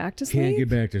can't go back to sleep. Can't get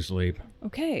back to sleep.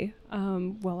 Okay.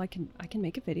 Well, I can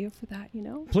make a video for that, you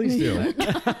know. Please do.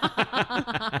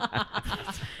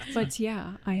 But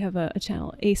yeah, I have a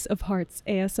channel, Ace of Hearts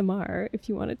ASMR. If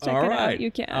you want to check All it right. out,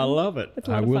 you can. I love it. It's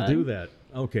a lot I of will fun. do that.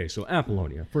 Okay, so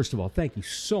Apollonia, first of all, thank you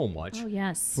so much Oh,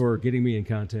 yes. for getting me in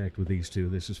contact with these two.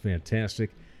 This is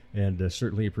fantastic, and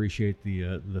certainly appreciate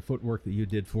the footwork that you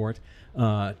did for it.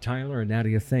 Tyler and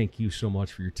Nadia, thank you so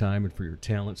much for your time and for your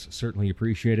talents. Certainly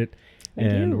appreciate it.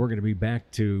 Thank and you. we're going to be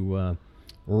back to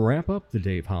wrap up the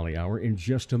Dave Holly Hour in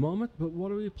just a moment, but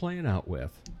what are we playing out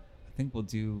with? I think we'll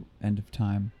do End of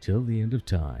Time. Till the End of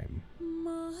Time.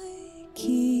 My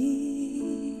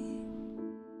key.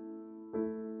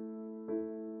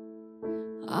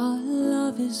 Our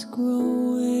love is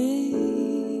growing.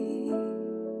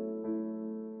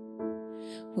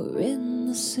 We're in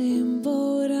the same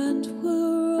boat and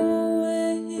we're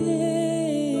rowing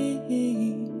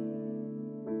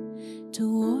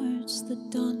towards the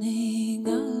dawning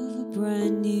of a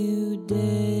brand new day.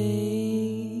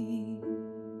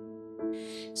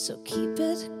 So keep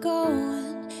it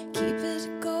going, keep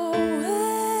it going.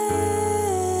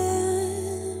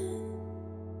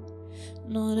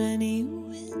 Not any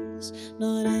winds,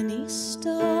 not any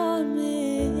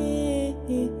storming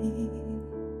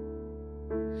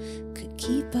could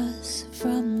keep us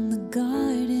from the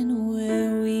garden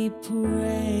where we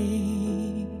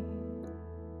pray.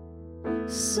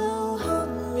 So hold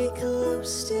me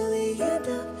close till the end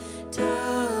of time.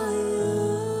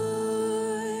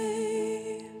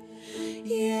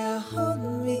 Yeah, hold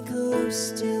me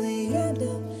close till the end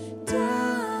of time.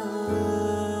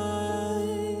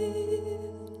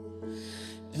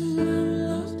 And I'm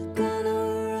not gonna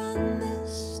run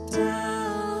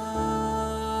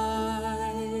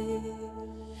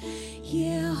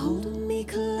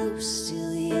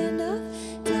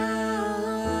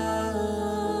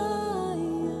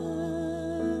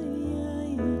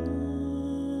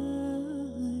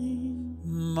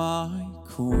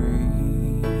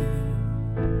queen.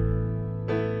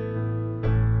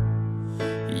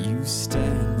 You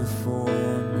stand before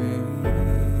me,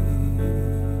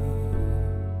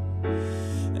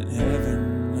 and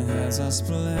heaven has us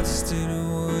blessed in a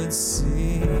wood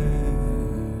sea,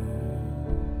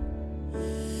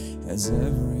 as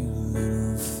every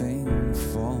little thing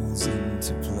falls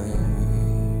into place.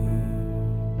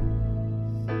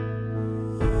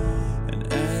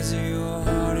 And as your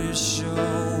heart is showing,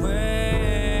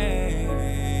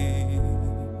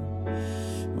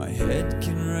 my head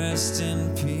can rest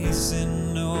in peace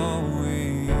in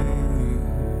knowing,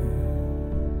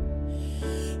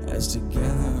 as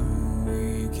together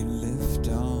we can lift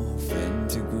off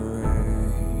into grace.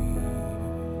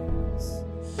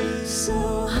 So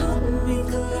hold me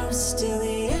close till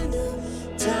the end of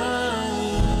time.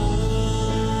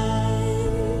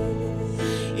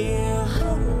 Yeah,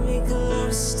 hold me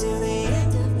close till the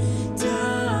end of time.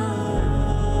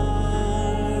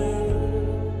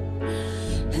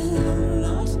 And I'm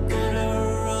not gonna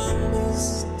run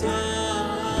this time.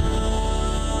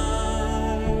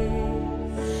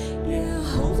 Yeah,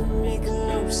 hold me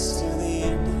close till the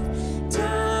end of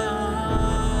time.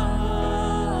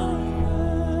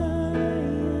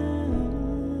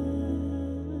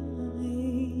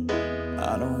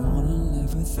 I don't wanna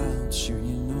live without you.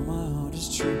 You know my heart is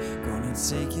true. Gonna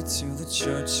take you to the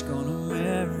church, gonna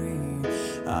marry you.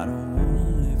 I don't wanna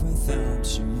live without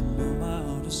you. You know my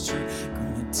heart is true.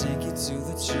 Gonna take you to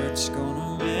the church,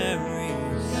 gonna marry you.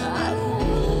 I don't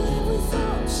wanna live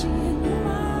without you. You know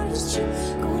my heart is true.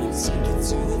 Gonna take you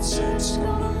to the church,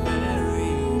 gonna marry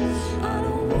you. I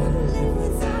don't wanna live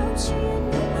without you. You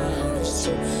know my heart is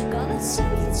true. Gonna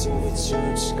take you to the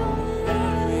church, gonna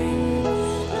marry you.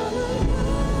 I don't wanna live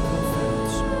without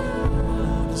you. You know my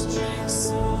heart is true.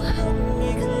 So help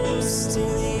me close to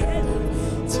the end of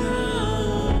time.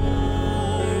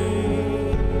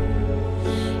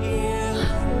 Yeah,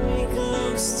 hold me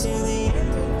close to the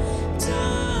end of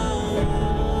time.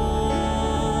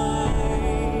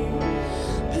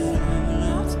 But I'm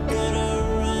not gonna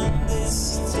run this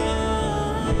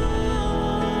time.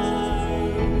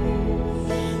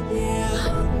 Yeah,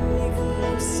 hold me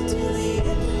close to the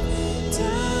end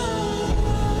of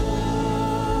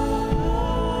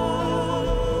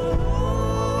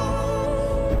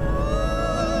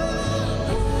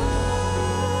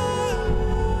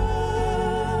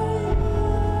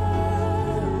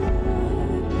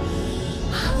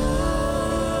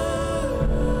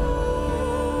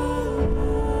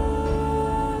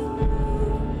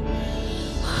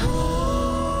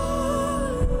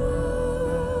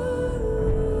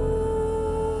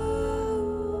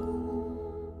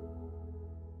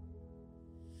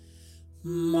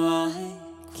my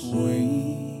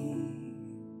queen.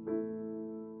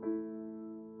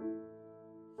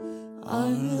 Our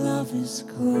love is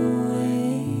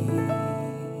growing.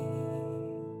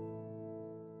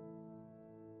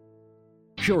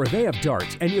 Sure, they have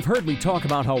darts, and you've heard me talk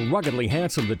about how ruggedly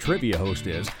handsome the trivia host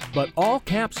is, but all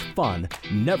caps fun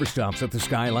never stops at the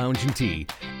Sky Lounge and Tea.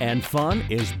 And fun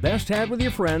is best had with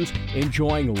your friends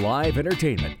enjoying live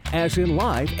entertainment, as in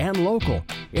live and local.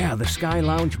 Yeah, the Sky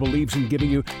Lounge believes in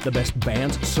giving you the best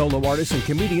bands, solo artists, and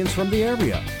comedians from the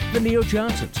area. The Neo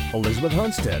Johnsons, Elizabeth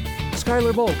Hunstead,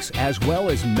 Skylar Volks, as well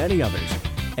as many others.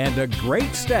 And a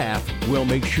great staff will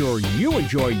make sure you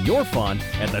enjoy your fun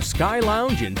at the Sky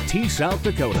Lounge in Tea, South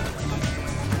Dakota.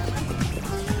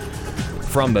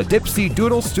 From the Dipsy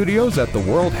Doodle Studios at the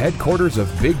world headquarters of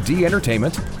Big D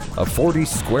Entertainment, a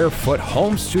 40-square-foot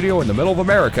home studio in the middle of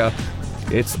America,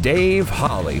 it's Dave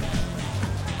Holly.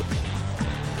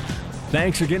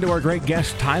 Thanks again to our great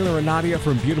guests Tyler and Nadia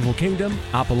from Beautiful Kingdom,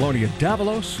 Apollonia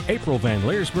Davalos, April Van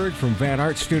Leersburg from Van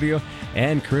Art Studio,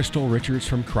 and Crystal Richards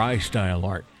from Cry Style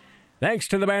Art. Thanks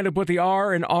to the band who put the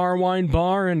R in R Wine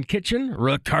Bar and Kitchen,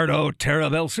 Ricardo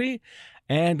Terabelsi,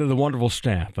 and to the wonderful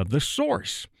staff of The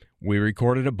Source. We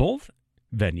recorded at both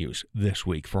venues this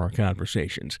week for our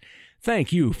conversations.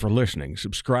 Thank you for listening,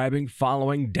 subscribing,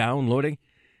 following, downloading.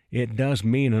 It does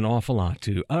mean an awful lot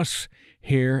to us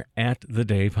here at the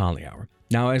Dave Holly Hour.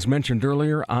 Now, as mentioned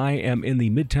earlier, I am in the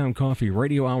Midtown Coffee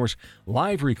Radio Hours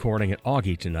live recording at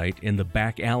Augie tonight in the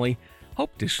back alley.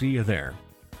 Hope to see you there.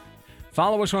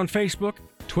 Follow us on Facebook,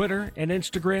 Twitter, and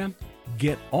Instagram.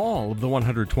 Get all of the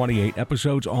 128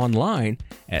 episodes online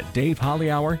at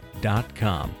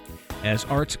davehollyhour.com. As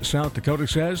Arts South Dakota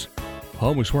says,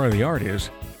 home is where the art is.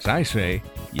 As I say,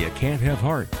 you can't have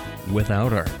heart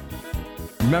without art.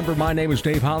 Remember, my name is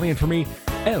Dave Holly, and for me,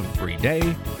 every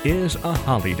day is a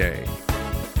holiday.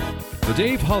 The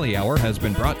Dave Holly Hour has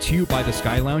been brought to you by the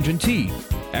Sky Lounge and Tea,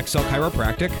 XL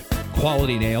Chiropractic,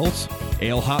 Quality Nails,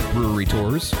 Ale Hop Brewery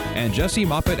Tours, and Jesse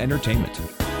Moffett Entertainment.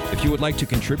 If you would like to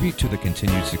contribute to the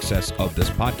continued success of this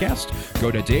podcast,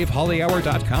 go to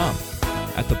davehollyhour.com.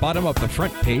 At the bottom of the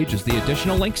front page is the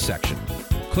additional links section.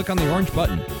 Click on the orange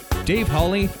button, Dave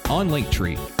Holly on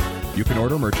Linktree. You can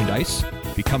order merchandise,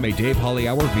 become a Dave Holly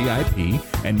Hour VIP,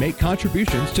 and make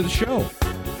contributions to the show.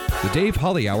 The Dave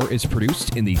Holly Hour is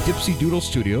produced in the Dipsy Doodle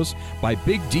Studios by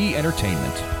Big D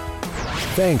Entertainment.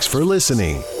 Thanks for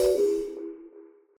listening.